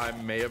lie. I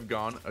may have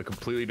gone a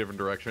completely different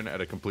direction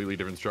at a completely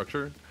different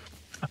structure.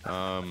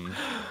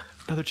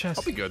 Another chest.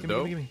 I'll be good, Give me,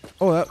 though. give me.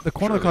 Oh, the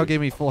corner of the Surely. cog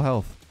gave me full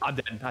health. I'm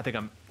dead. I think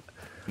I'm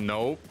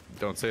Nope.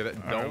 Don't say that.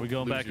 right, Don't we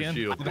going lose back your in?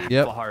 shield. half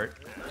Yep. a heart.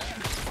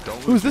 Don't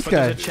Who's lose this But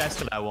guy? there's a chest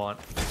that I want.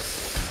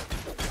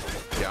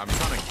 Yeah, I'm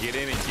trying to get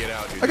in and get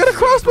out, dude. I got a This is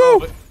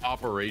crossbow!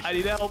 Operation. I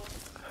need help.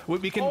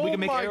 We can oh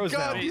make my arrows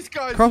God, now. these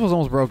guys. Crossbow's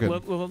almost broken.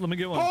 Let me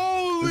get one.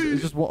 Holy.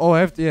 It's just I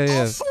have to.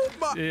 Yeah. Oh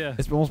my- Yeah.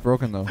 It's almost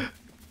broken though.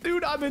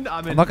 Dude, I'm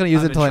I'm not gonna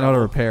use it until I know how to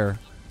repair.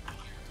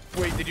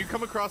 Wait, did you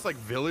come across like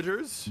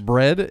villagers?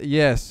 Bread,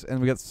 yes, and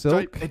we got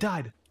silk, They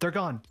died. They're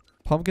gone.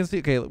 pumpkin seed.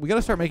 Okay, we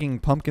gotta start making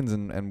pumpkins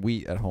and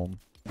wheat at home.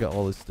 We got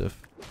all this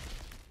stuff.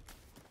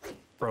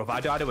 Bro, if I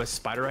die to a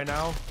spider right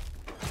now,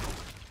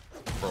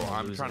 Bro,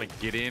 I'm trying to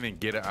get in and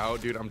get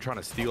out, dude. I'm trying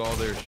to steal all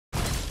their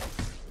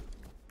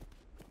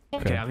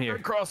okay, I'm here.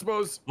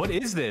 crossbows. What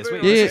is this?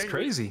 Wait, Yeah, this yeah. is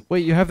crazy.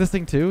 Wait, you have this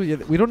thing too? Yeah,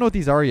 we don't know what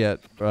these are yet,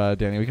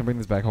 Danny. We can bring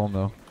this back home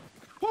though.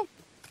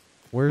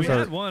 Where's We our?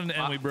 had one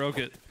and we broke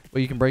it.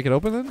 Wait, you can break it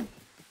open then?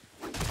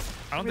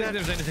 I don't think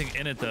there's anything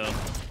in it though.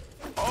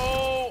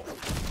 Oh.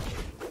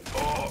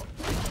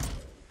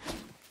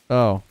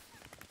 Oh.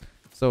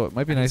 So it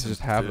might be nice to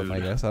just have them, I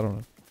Dude. guess. I don't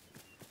know.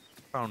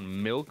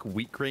 Found milk,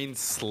 wheat grain,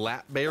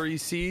 slapberry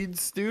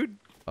seeds, dude.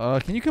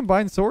 Can you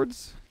combine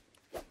swords?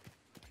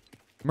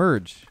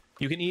 Merge.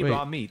 You can eat Wait.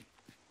 raw meat.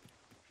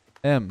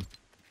 M.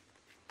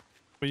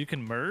 But you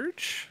can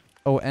merge?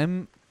 Oh,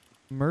 M.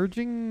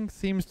 Merging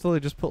seems to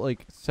just put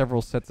like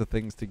several sets of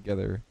things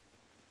together.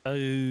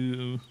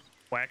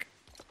 Whack.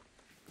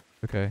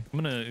 Okay. I'm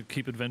gonna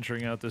keep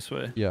adventuring out this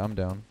way. Yeah, I'm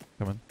down.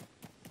 Coming.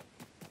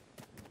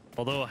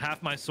 Although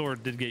half my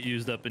sword did get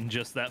used up in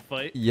just that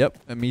fight. Yep,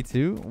 and me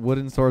too.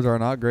 Wooden swords are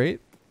not great.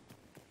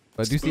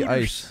 But I do see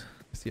ice. Spooters.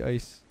 I see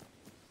ice.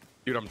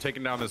 Dude, I'm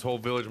taking down this whole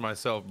village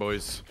myself,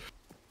 boys.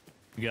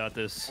 You got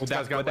this. This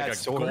guy's got like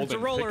a golden It's a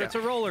roller. It's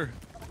a roller.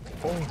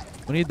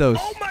 We need those.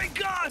 Oh my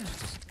god!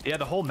 Yeah,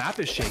 the whole map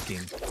is shaking.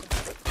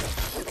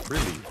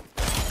 Really? There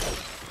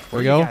we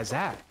Where go. you guys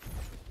at?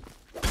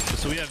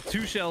 So we have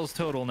 2 shells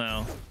total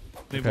now.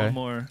 Need Okay. one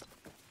more.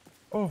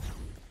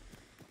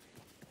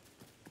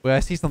 Wait, I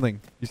see something.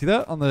 You see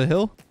that on the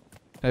hill?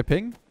 Can I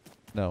ping?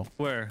 No.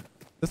 Where?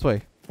 This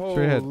way.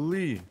 Straight ahead.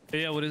 Holy.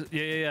 Yeah, what is?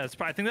 Yeah.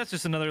 I think that's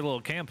just another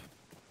little camp.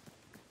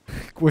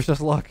 Wish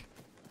us luck.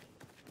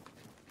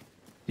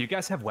 Do you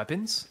guys have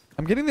weapons?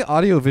 I'm getting the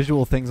audio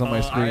visual things on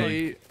my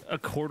screen. A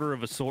quarter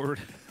of a sword.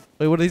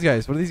 Wait, what are these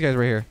guys? What are these guys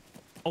right here?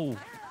 Oh,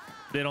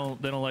 they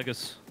don't like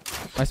us.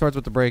 My sword's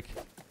with the break.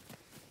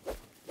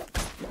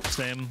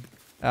 Same.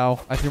 Ow!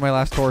 I threw my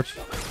last torch.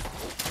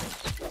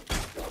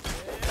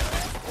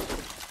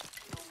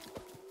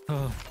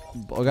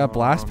 I got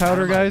blast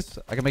powder, guys.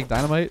 I can make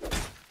dynamite.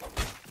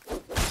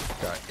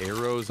 Got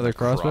arrows Another and a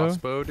crossbow?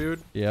 crossbow,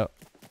 dude. Yep.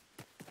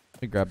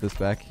 Let me grab this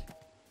back.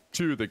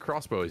 Dude, the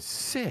crossbow is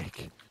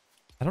sick.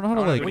 I don't know how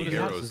to like. Wait, Wait,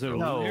 arrows, arrows, is there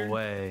though. loot here? No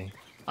way.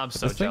 I'm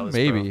so This thing, jealous.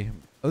 maybe. Oh,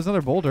 there's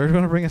another boulder. Do you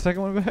want to bring a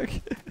second one back?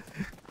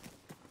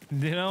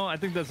 You know, I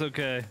think that's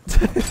okay.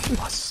 Bro.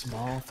 A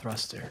small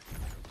thruster.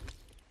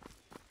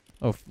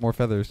 Oh, more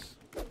feathers.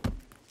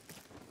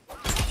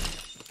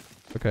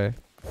 Okay.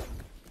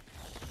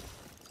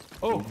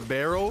 Oh,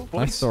 Barrel.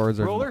 My boys, swords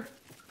are. roller.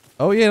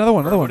 Oh yeah, another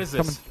one. Another What one. is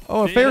this? Coming.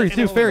 Oh, a Yeah, fairy yeah,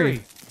 too. yeah,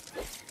 Fairy.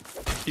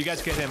 You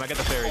guys get him. I got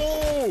the fairy.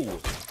 Oh!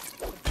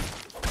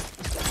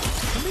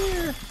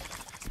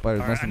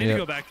 Spider's All right, I messing need me to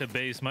go up. back to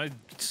base. My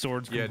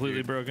sword's Yeah, completely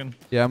dude. broken.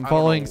 Yeah, I'm I don't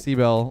following know.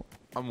 Seabell.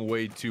 I'm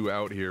way too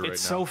out here right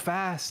It's now. so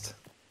fast.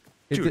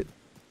 Dude.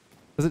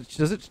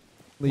 Does it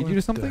lead you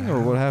to something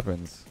or what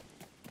happens?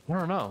 I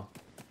don't know.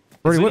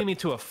 Brody, It's what? leading me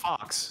to a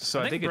fox.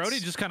 So I think Brody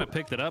it's... just kind of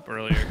picked it up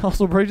earlier.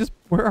 Also, Brody, just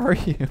where are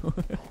you?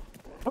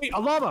 Wait, a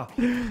llama.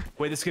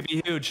 Wait, this could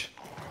be huge.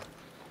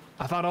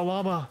 I found a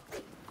llama.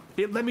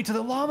 It led me to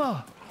the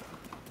llama.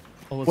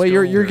 Well, let's Wait,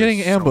 go. you're getting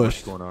There's so much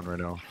ambushed. going on right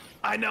now.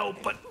 I know,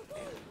 but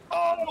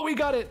oh, we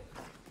got it.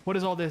 What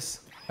is all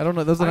this? I don't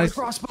know. Those are I got a nice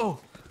crossbow.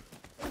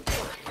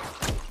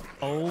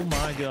 Oh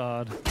my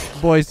god.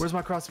 boys. Where's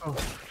my crossbow?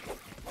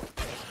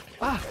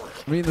 I'm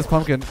eating this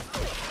pumpkin.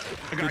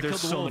 I Dude, there's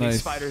so wolf. many Nice.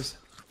 spiders.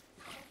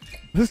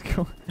 This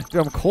dude,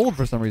 I'm cold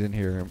for some reason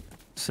here.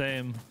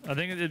 Same. I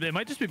think it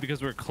might just be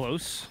because we're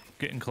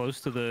getting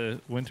close to the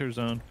winter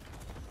zone.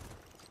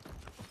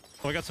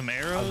 Oh, I got some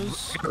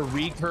arrows. A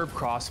recurve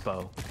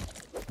crossbow.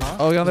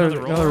 Oh, another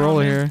Another roller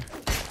roller on here.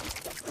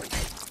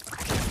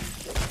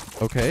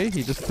 Okay,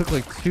 he just took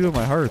like 2 of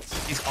my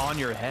hearts. He's on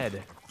your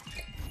head.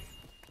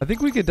 I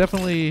think we could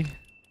definitely.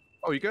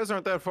 Oh, you guys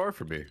aren't that far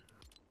from me.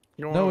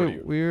 You don't No, know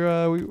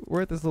you.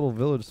 we're at this little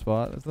village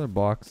spot. It's another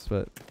box,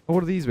 but oh,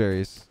 what are these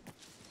berries?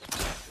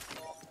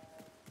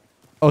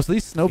 Oh, so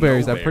these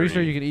snowberries. I'm pretty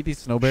sure you can eat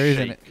these snowberries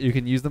and Shake. you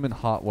can use them in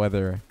hot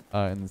weather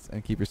and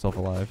keep yourself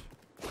alive.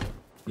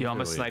 Yo, I'm gonna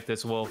Really? snipe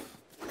this wolf.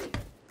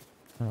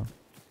 Oh,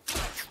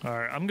 All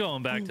right, I'm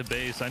going back to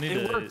base. I need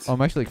It to. worked. oh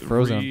I'm actually like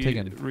frozen. I'm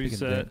taking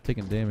Reset.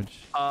 taking damage.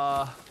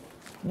 Does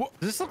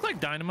this look like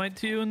dynamite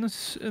to you in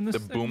this? The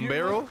thing boom here?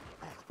 barrel?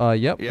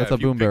 Yep, Yeah, that's a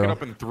if you boom pick barrel. it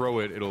up and throw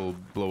it, it'll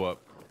blow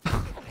up.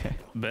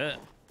 Bet.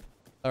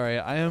 All right,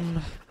 I am.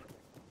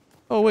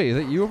 Oh wait, is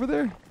that you over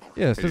there?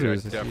 Yeah, Hey, dude, I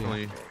scissors. I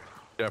see you.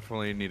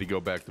 definitely need to go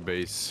back to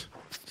base.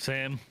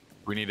 Sam.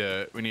 We need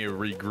to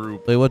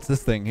regroup. Wait, what's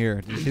this thing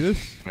here? Do you see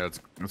this? Yeah,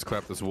 let's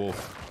clap this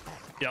wolf.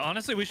 Yeah,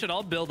 honestly, we should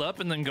all build up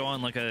and then go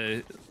on like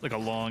a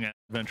long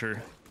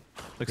adventure.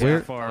 Like Where-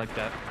 so far. I like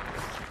that.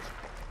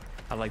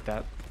 I like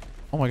that.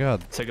 Oh my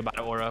god, Say goodbye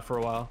to Aura for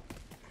a while.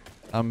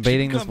 I'm She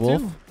baiting can this come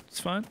wolf. too. It's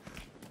fine.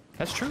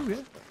 That's true, yeah.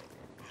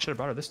 Should have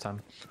brought her this time.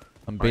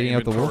 I'm My baiting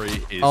out the wolf.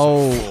 inventory is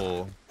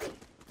Oh,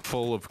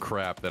 full of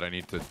crap that I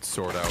need to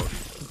sort out.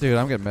 dude,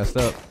 I'm getting messed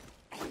up.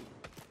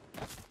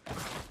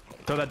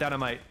 Throw that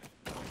dynamite.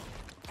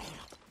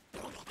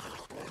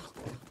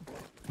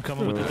 I'm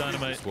coming with the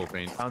dynamite. This wolf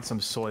ain't. Found some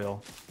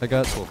soil. I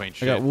got Wolf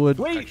ain't I got shit. wood.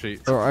 Wait. Actually,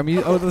 Or I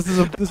mean, oh, this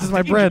is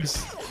my bread.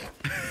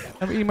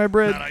 I'm eating my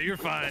bread. No, you're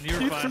fine.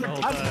 You're fine the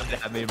whole time.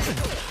 I mean,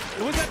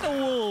 It was at the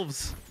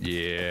wolves.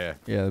 yeah.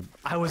 Yeah.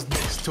 I was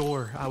next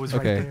door. I was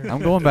Okay, right there.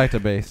 I'm going back to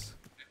base.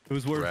 It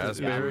was worth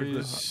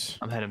Raspberries.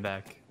 I'm heading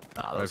back.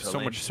 I have so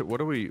much. What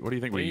do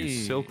you think we use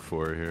Wait. silk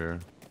for here?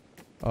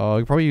 Oh,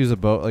 you could probably use a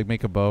bow, like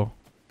make a bow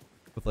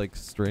with like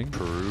string.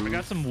 Peru. I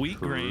got some wheat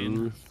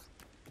grain.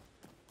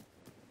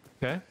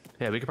 Okay.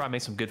 Yeah, we could probably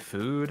make some good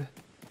food.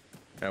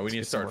 Yeah, we need to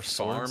get some start more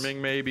swords.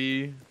 farming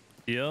maybe.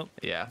 Yep.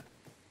 Yeah.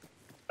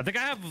 I think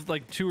I have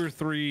like 2 or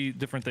 3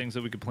 different things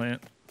that we could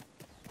plant.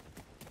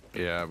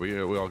 Yeah, we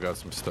all got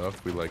some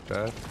stuff. We like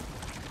that.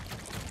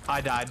 I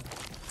died.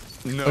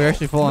 No. Oh, you're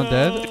actually full on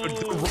dead.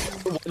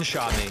 One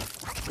shot me.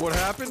 What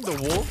happened?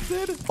 The wolf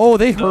did? Oh,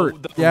 they No,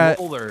 hurt. the Yeah,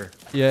 roller.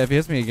 yeah. If he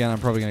hits me again, I'm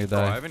probably gonna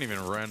Oh, I die. haven't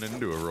even ran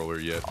into a roller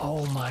yet.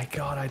 Oh my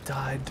god, I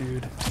died,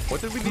 dude.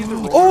 What did we need the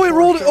roller Oh, it for?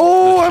 rolled. The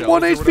Oh, I'm shells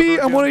 1 or HP.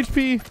 whatever I'm 1 again?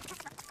 HP.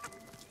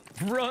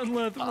 Run,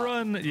 Leth,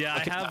 run. Yeah,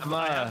 Okay,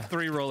 I have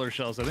 3 roller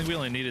shells. I think we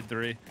only needed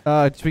 3.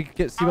 Should we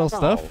get Seabell Ow.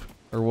 stuff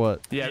or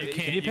what? Yeah, You can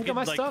can't- you you pick can, up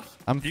my like- stuff?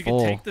 I'm You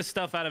full. can take the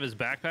stuff out of his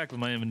backpack, but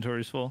my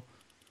inventory's full.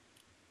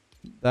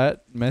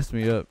 That messed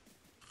me up.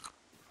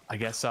 I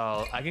guess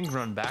I can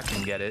run back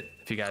and get it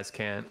if you guys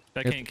can't.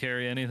 I can't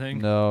carry anything.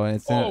 No, and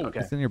Oh,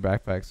 okay. it's in your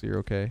backpack, so you're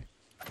okay.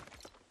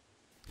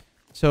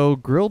 So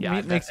grilled Yeah,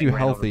 meat that makes thing you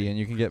ran over healthy, me. and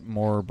you can get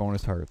more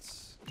bonus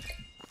hearts.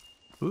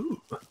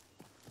 Ooh.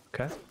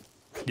 Okay.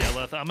 Yeah,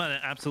 Leth, I'm gonna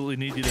absolutely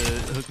need you to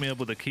hook me up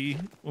with a key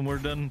when we're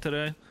done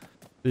today,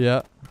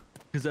 Yeah.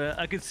 because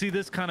I could see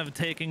this kind of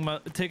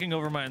taking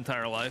over my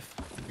entire life.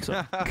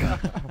 So.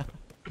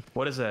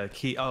 What is a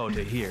key? Oh,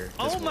 to here.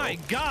 Oh my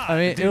god! I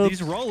mean, dude,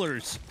 these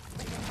rollers.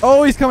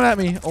 Oh, he's coming at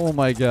me. Oh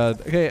my god.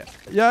 Okay.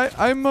 Yeah,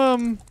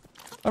 I'm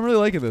really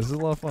liking this. This is a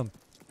lot of fun.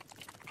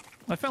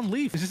 I found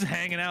Leaf. He's just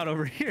hanging out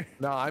over here.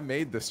 No, I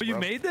made this. Oh, you bro.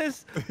 made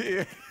this?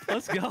 Yeah.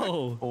 Let's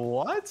go.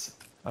 What?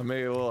 I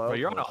made a little. Bro,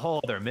 you're on a outpost.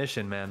 whole other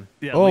mission, man.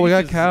 Yeah, Oh, we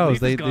Leaf got cows. Leaf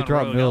They has gone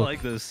drop rogue. milk. I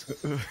like this.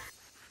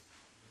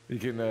 You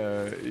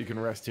can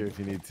rest here if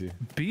you need to.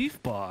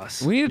 Beef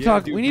boss. We need to Yeah,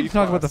 talk. dude, We need to beef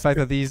talk about the boss. fact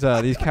that these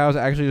cows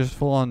actually just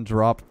full on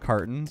drop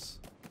cartons.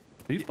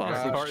 Beef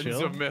boss looks Cartons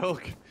chill. of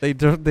milk. They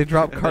drop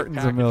And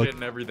cartons they of milk. package it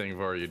and everything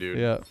for you, dude.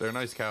 Yeah. They're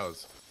nice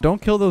cows.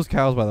 Don't kill those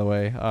cows, by the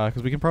way,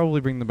 because we can probably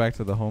bring them back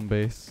to the home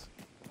base.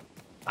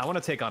 I want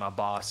to take on a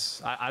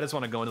boss. I just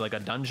want to go into like a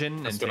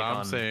dungeon That's and what take I'm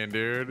on saying,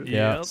 dude.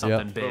 Yeah. Yep.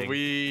 something Yep. big.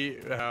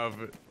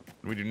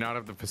 But we do not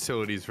have the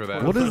facilities for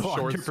that. What is-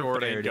 short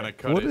sword ain't Underprepared. gonna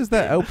cut What it, is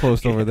that dude.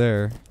 outpost over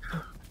there?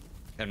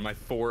 And my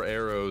 4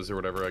 arrows or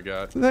whatever I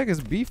got. Who the heck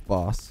is Beef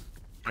Boss?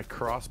 My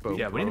crossbow.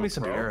 Yeah, we need to make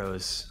some bro.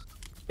 arrows.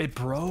 It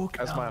broke.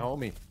 That's my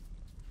homie.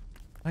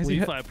 Why is he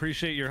Leaf, ha- I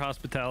appreciate your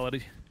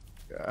hospitality.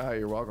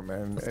 You're welcome,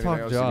 man. Let's Anything talk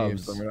else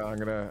jobs. you need? I'm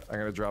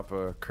gonna drop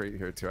a crate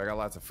here too. I got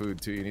lots of food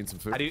too. You need some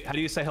food? How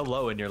do you say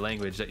hello in your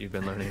language that you've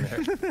been learning there?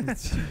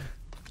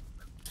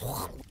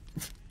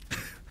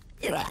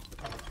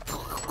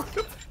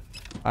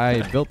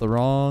 I built the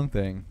wrong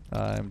thing.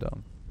 I'm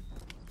dumb.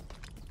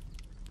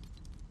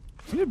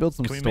 We need to build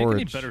some Can we storage.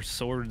 make any better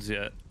swords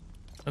yet?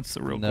 That's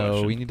the real No,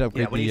 question. we need to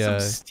upgrade Yeah, we need the.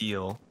 some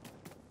steel.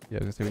 Yeah, I was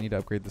gonna say we need to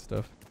upgrade the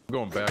stuff. I'm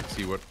going back to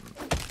see what.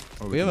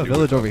 We have a can do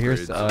village with over here,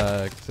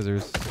 upgrades.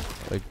 scissors.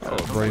 Like, Oh,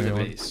 Brody Look at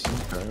one. these.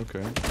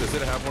 Okay. Does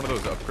it have one of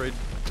those upgrade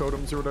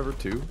totems or whatever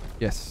too?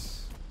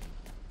 Yes.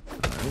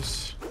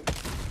 Nice.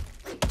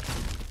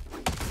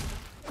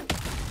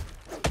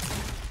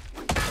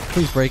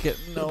 Please break it.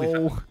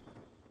 No.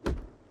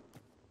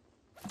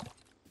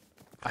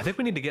 I think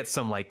we need to get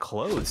some like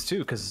clothes too,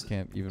 because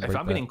Can't even if break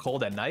I'm that. getting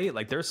cold at night,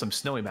 like there's some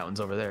snowy mountains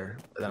over there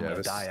that I'm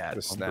gonna die at.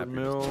 The snap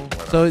mill.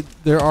 So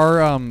there are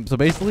so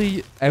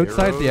basically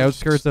outside the Arrows,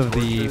 outskirts of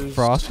the torches.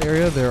 frost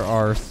area there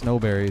are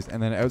snowberries,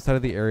 and then outside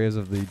of the areas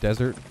of the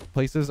desert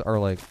places are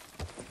like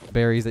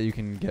berries that you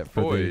can get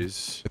for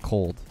Boys. the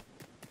cold.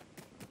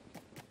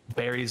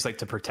 Berries like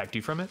to protect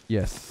you from it.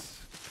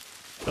 Yes.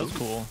 That's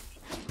cool.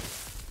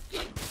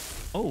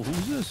 Oh,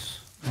 who's this?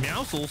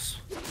 Meowsles.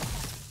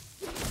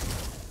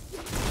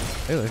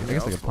 Hey, I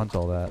guess I could punch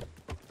all that.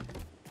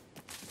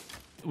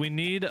 We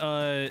need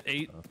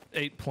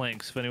eight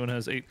planks. If anyone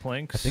has 8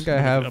 planks, I think I we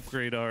can have-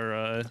 upgrade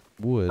our.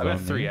 Wood. I got on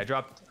 3. me. I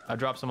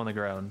dropped some on the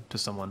ground to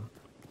someone.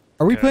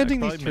 Are we Okay, I planting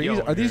could these probably trees?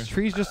 make Are these here.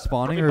 trees just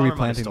spawning, Probably or are we Bomber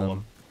might have planting stole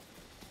them?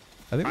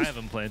 I think I these,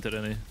 haven't planted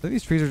any. I think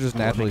these trees are just Let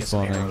me naturally get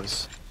some spawning.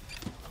 arrows.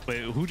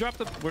 Wait, who dropped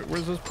the?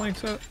 Where's those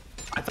planks at?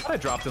 I thought I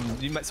dropped them.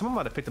 Someone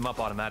might have picked them up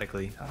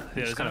automatically. I Yeah, just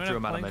does kind of anyone threw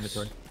them have out of my planks?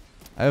 inventory.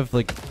 I have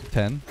like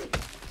 10.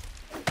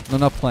 No,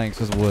 not planks,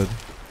 just wood.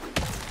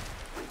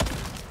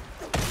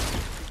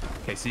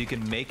 Okay, so you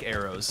can make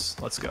arrows.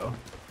 Let's go.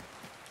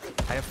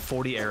 I have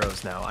 40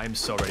 arrows now. I'm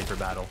so ready for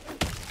battle.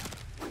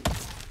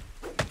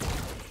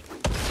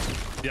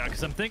 Yeah,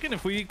 because I'm thinking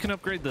if we can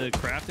upgrade the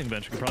crafting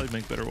bench, we can probably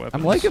make better weapons.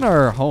 I'm liking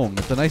our home.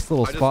 It's a nice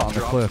little I just spot on the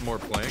dropped cliff. some more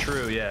planks.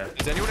 True, yeah.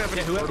 Does anyone have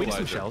any Yeah, we need fertilizer?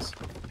 some shells.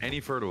 Any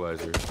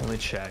fertilizer? Let me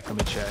check. Let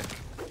me check.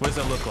 What does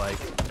that look like?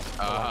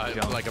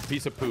 jump. Like a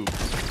piece of poop.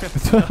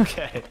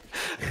 Okay.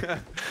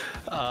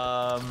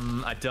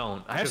 I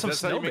don't. I have some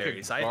That's how you make a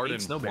snowberries. I have garden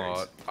 8 snowberries.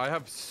 plot. I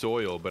have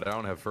soil, but I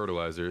don't have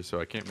fertilizer,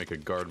 so I can't make a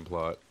garden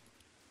plot.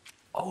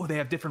 Oh, they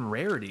have different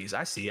rarities.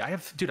 I see. I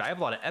have a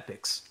lot of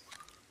epics.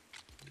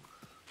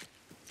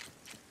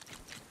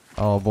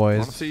 Oh,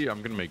 boys. Honestly,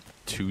 I'm gonna make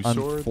 2 swords.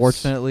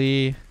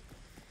 Unfortunately,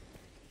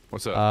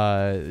 What's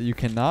up? you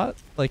cannot.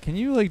 Like, can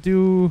you like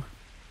do?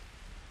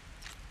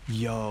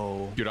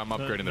 Yo. Dude, I'm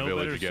upgrading the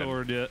village better again.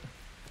 sword yet.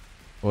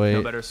 Wait.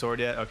 No better sword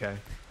yet? Okay.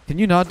 Can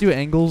you not do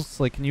angles?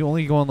 Like, can you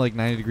only go on like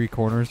 90-degree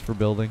corners for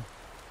building?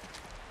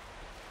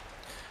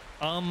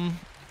 I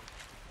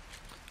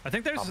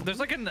think there's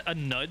like a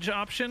nudge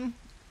option,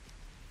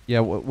 Yeah.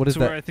 What is to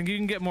where I that? think you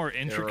can get more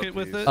intricate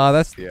with piece. it.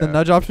 That's Yeah. the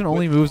nudge option.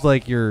 Only moves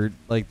like your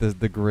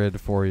the grid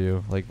for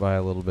you, like by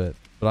a little bit.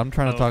 But I'm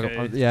trying to talk.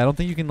 Okay. Yeah, I don't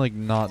think you can like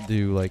not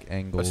do like A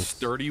angles.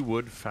 sturdy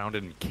wood found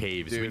in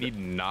caves. We Dude. need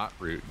knot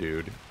root,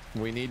 dude.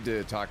 We need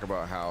to talk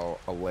about how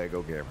a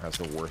Lego game has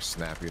the worst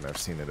snapping I've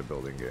seen in a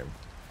building game.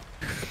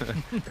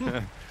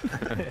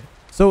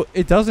 So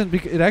it doesn't.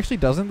 It actually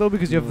doesn't though,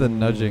 because you have the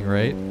nudging,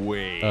 right?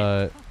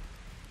 Wait.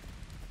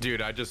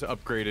 Dude, I just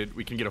upgraded.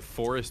 We can get a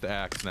forest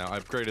axe now. I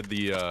upgraded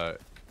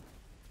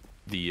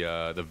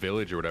the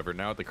village or whatever.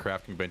 Now at the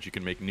crafting bench, you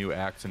can make new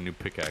axe and new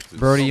pickaxes.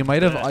 Brody, you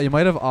might have that. you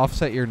might have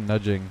offset your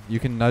nudging. You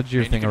can nudge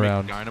your And thing you can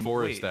around. Make a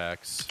forest Wait.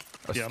 axe.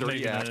 A Yeah, I'm sturdy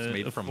making axe a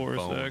made from forest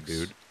bone, axe.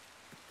 dude.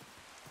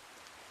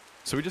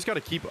 So we just got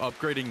to keep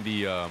upgrading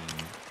the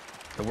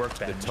The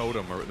workbench.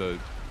 totem or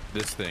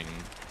this thing.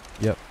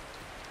 Yep.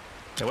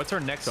 Okay, what's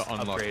our next To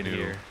unlock upgrade new.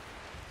 here?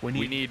 We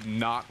need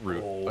knot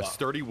root, Oh, a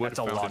sturdy wood that's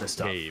a found lot in of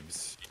stuff.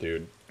 caves.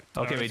 Dude. Okay,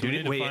 Alright, wait, so do we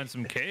need to wait, find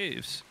some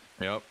caves.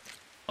 Yep.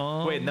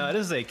 wait, no, it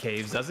doesn't say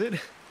caves, does it?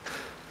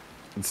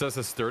 It says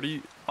a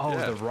sturdy. Oh,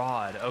 yeah. the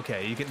rod.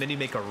 Okay, you can then you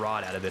make a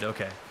rod out of it.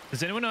 Okay.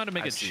 Does anyone know how to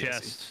make I a see, I see.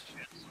 chest?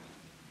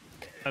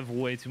 I have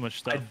way too much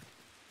stuff.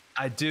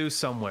 I do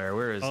somewhere.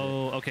 Where is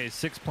Oh, okay,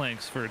 6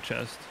 planks for a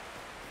chest.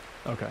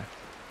 it? Okay.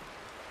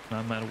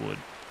 I'm out of wood.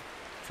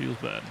 Feels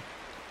bad.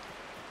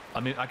 I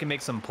mean, I can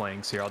make some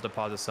planks here. I'll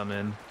deposit some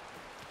in.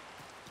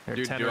 Here,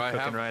 Dude, 10 do are I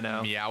cooking have right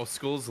now.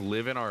 Meowskulls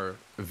live in our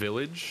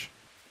village?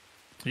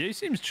 Yeah, he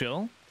seems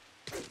chill.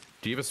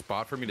 Do you have a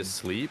spot for me to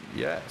sleep?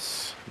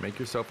 Yes. Make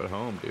yourself at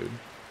home, dude.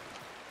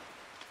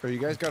 Oh, you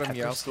guys got a Pepper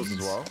Meowscles as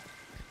seeds. well?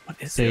 What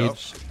is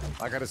Sage.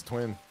 I got his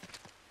twin.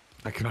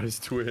 I got his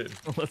twin.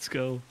 Let's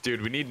go.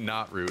 Dude, we need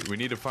knot root. We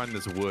need to find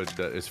this wood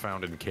that is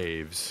found in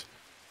caves.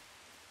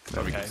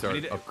 That we Okay, can start we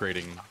need to-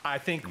 upgrading, I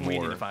think we need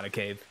More. to find a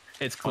cave.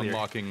 It's clear.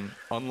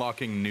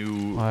 unlocking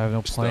new. Oh, I have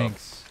no stuff.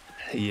 planks.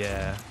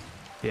 Yeah.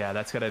 Yeah,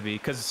 that's gotta be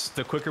because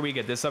the quicker we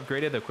get this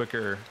upgraded, the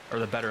quicker or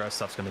the better our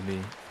stuff's gonna be.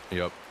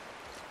 Yep.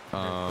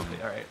 All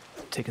right,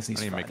 taking I these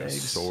need to fried make a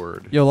eggs.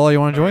 sword. Yo, Lol, you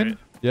want to join? Alright.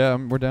 Yeah,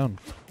 we're down.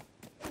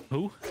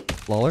 Who?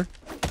 Lawler,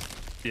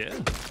 Yeah.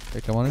 hey,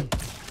 come on in.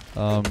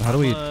 How do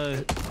we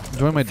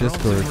join my found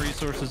Discord? some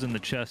resources in the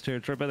chest here.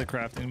 It's right by the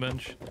crafting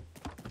bench.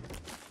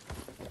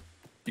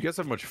 You guys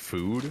have much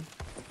food?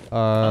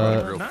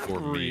 Uh, Real Not for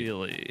me.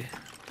 really.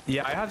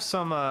 Yeah, I have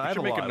some. I We have should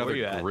a make lot. Where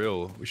you another at?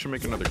 grill. We should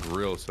make another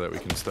grill so that we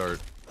can start.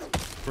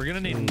 We're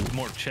gonna need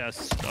more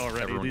chests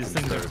already. Everyone These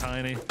can things are start.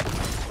 tiny.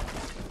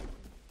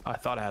 I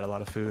thought I had a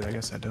lot of food. I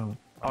guess I don't.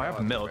 Oh, I have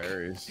lots of milk.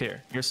 berries.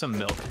 Here, here's some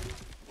milk.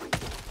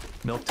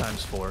 Milk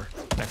times 4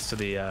 next to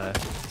the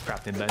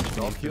crafting bench.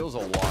 We Milk need- heals a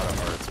lot of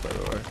hearts, by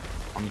the way.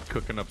 I'm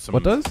cooking up some.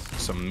 What does?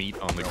 Some meat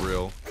on the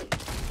grill.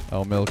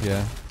 oh, milk,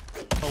 yeah.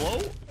 Hello?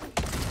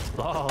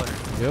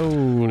 Baller. Yo,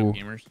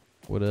 Gamers.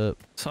 what up?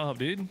 What's up,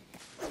 dude?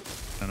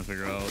 Trying to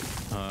figure out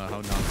how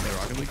not to play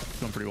Rocket League.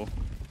 Doing pretty well.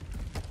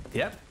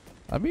 Yep.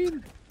 I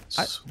mean,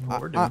 That's what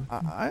we're doing.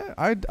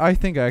 I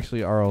think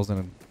actually RL's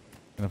in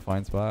a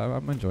fine spot.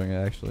 I'm enjoying it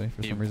actually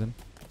for some Yeah. reason.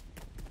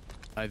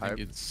 I think I've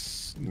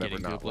it's Never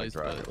getting to a not place,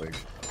 liked Rocket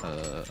but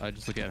League. I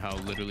just look at how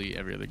literally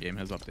every other game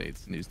has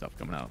updates, new stuff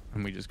coming out,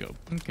 and we just go,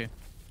 okay.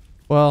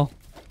 Well,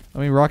 I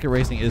mean, rocket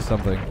racing is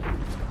something.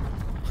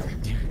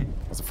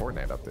 It's a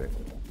Fortnite update.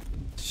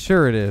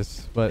 Sure it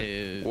is, but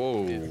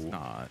Whoa. It's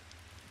not.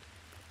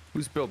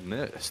 Who's building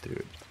this,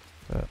 dude?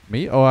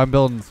 me? Oh, I'm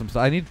building some.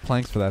 I need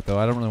planks for that though.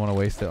 I don't really want to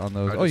waste it on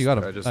those. I Oh, you just- got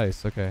I them. just-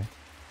 Nice. Okay.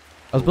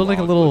 I was building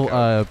a Log little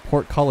lookout.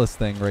 portcullis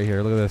thing right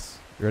here. Look at this.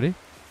 You ready?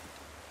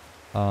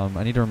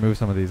 I need to remove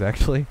some of these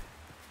actually.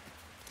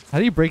 How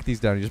do you break these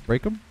down? You just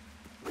break them?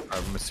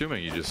 I'm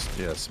assuming you just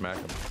smack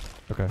them.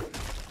 Okay.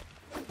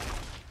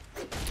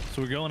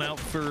 So we're going out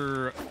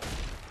for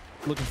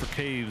looking for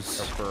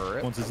caves For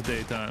it. once it's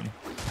daytime.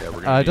 Yeah,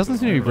 we're gonna. It need doesn't them.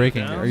 seem to be Write it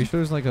breaking. down. Are you sure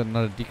there's like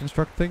not a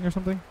deconstruct thing or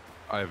something?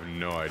 I have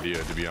no idea,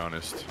 to be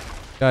honest.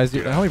 Guys,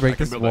 Dude, help me break I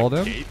can this build wall a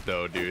down. gate,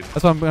 though, dude.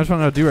 That's what I'm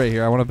trying to do right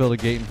here. I want to build a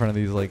gate in front of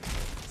these like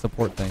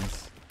support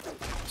things.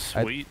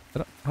 Sweet.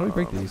 How do we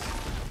break these?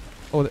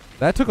 Oh,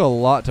 that took a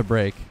lot to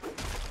break.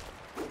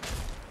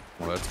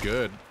 Well, that's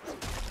good.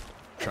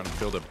 Trying to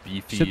build a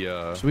beefy.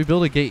 Should we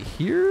build a gate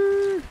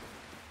here?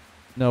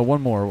 No,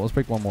 one more. Let's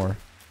break one more.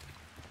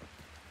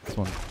 This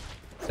one.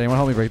 Does anyone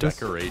help me break this?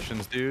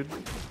 Decorations, dude.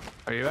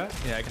 Are you at?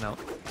 Yeah, I can help.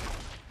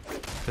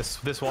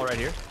 This wall right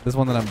here. This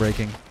one that I'm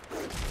breaking.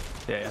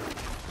 Yeah, yeah.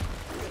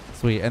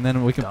 Sweet. And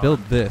then we can build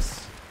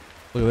this.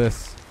 Look at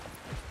this.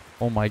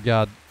 Oh my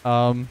god.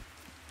 Dude,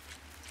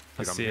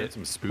 Let's I'm see hearing it.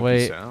 some spooky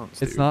Wait.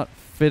 sounds. It's dude. not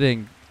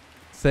fitting.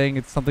 Saying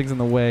it's something's in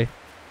the way.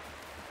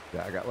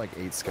 Yeah, I got like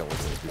 8 skeletons.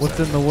 What's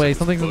beside in the me. way? this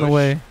Something's in the bush.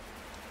 way.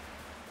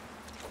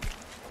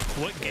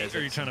 What gate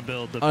are you trying to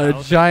build? The A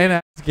palace? giant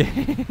ass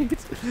gate.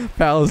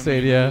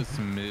 Palisade, yeah.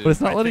 But it's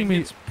not I letting think me.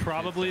 It's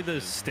probably It's the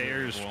like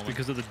stairs rolling.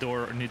 because of the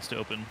door needs to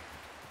open.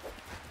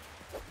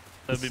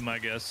 That'd be my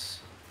guess.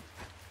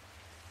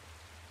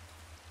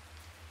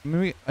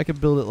 Maybe I could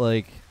build it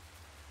like.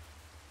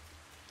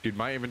 Dude,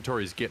 my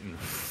inventory's getting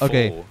full.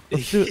 Okay,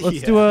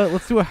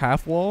 let's do a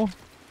half wall.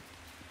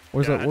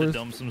 Where's Yeah, I that? had to Where's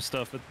dump some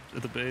stuff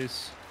at the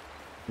base.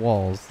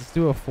 walls? Let's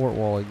do a fort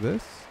wall like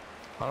this.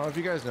 I don't know if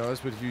you guys know this,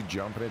 but if you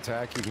jump and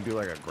attack, you can do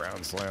like a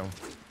ground slam.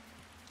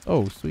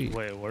 Oh, sweet.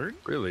 Wait, word?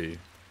 Really?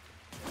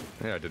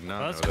 Yeah, I did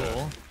not That's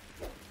know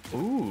cool.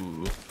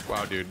 Ooh. that.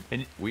 Wow, dude.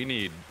 And- We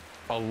need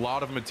a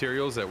lot of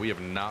materials that we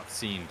have not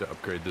seen to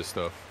upgrade this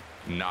stuff.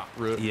 Not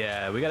really.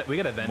 Yeah, we got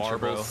adventure, Marble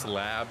bro.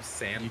 slabs,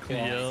 sand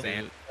Yeah. cloth,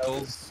 sand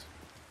shells.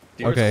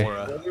 Dude, Okay.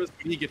 Laura,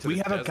 We, get to we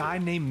the have a desert. guy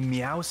named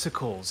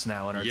Meowsicles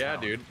now in our Yeah,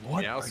 town. dude,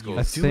 What are you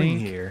Meowsicles. doing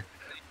think- here?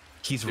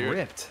 He's Dude.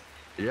 ripped.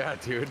 Yeah,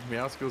 dude.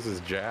 Meowskulls is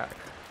Jack.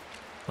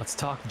 Let's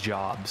talk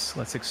jobs.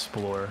 Let's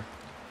explore.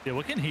 Yeah,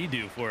 what can he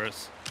do for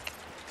us?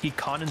 He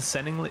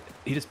condescendingly,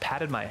 he just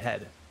patted my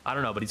head. I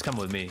don't know, but he's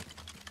coming with me.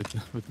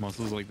 With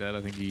muscles like that,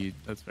 I think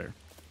that's fair.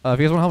 If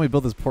you guys want to help me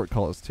build this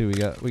portcullis too,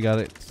 we got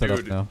it set up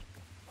Dude. now.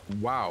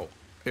 Wow.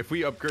 if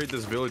we upgrade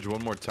this village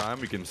one more time,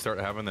 we can start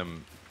having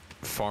them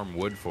farm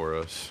wood for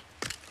us.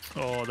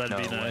 Oh, that'd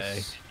be No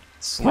nice. way.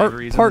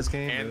 Slavery's in this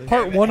game. Really?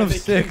 Part one of they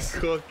can 6.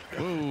 cook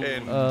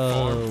and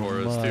farm for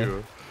us my.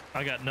 too.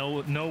 I got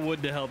no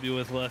wood to help you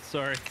with, Leth.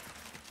 Sorry.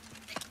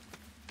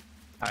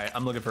 All right,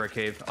 I'm looking for a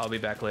cave. I'll be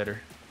back later.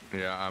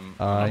 Yeah, I'm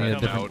yeah, heading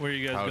different- out. Where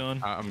you guys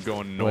going? I'm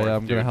going Oh north. yeah,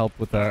 I'm gonna dude. help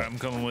with All right, that. I'm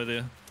coming with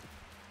you.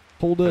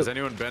 Hold Has it.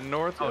 anyone been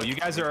north? Oh, you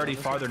guys are already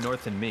farther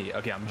north than me.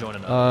 Okay, I'm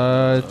joining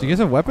up. Do you guys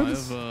have I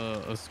weapons? have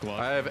a squad.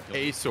 I have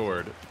a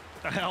sword,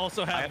 I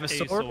also have, I have a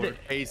sword.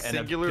 a And a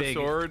singular big-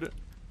 sword.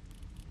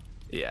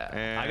 Yeah, I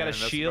And got a that's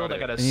shield. I about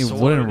got a I need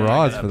sword. wooden and I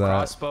rods got a for that.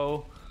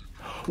 Crossbow.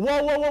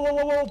 Whoa, whoa, whoa, whoa,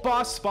 whoa, whoa!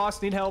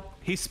 Boss, need help.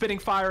 He's spitting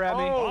fire at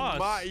me. Oh Boss.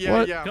 my, yeah,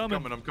 What? yeah. I'm Coming.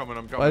 coming. I'm coming.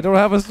 I'm I coming. don't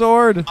have a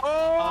sword.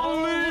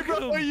 Holy look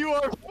bro, at him. you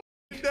are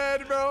f***ing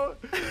dead, bro.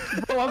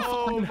 Bro, I'm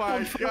Oh fine. my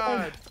I'm fine.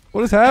 god.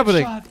 What is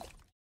happening? Headshot.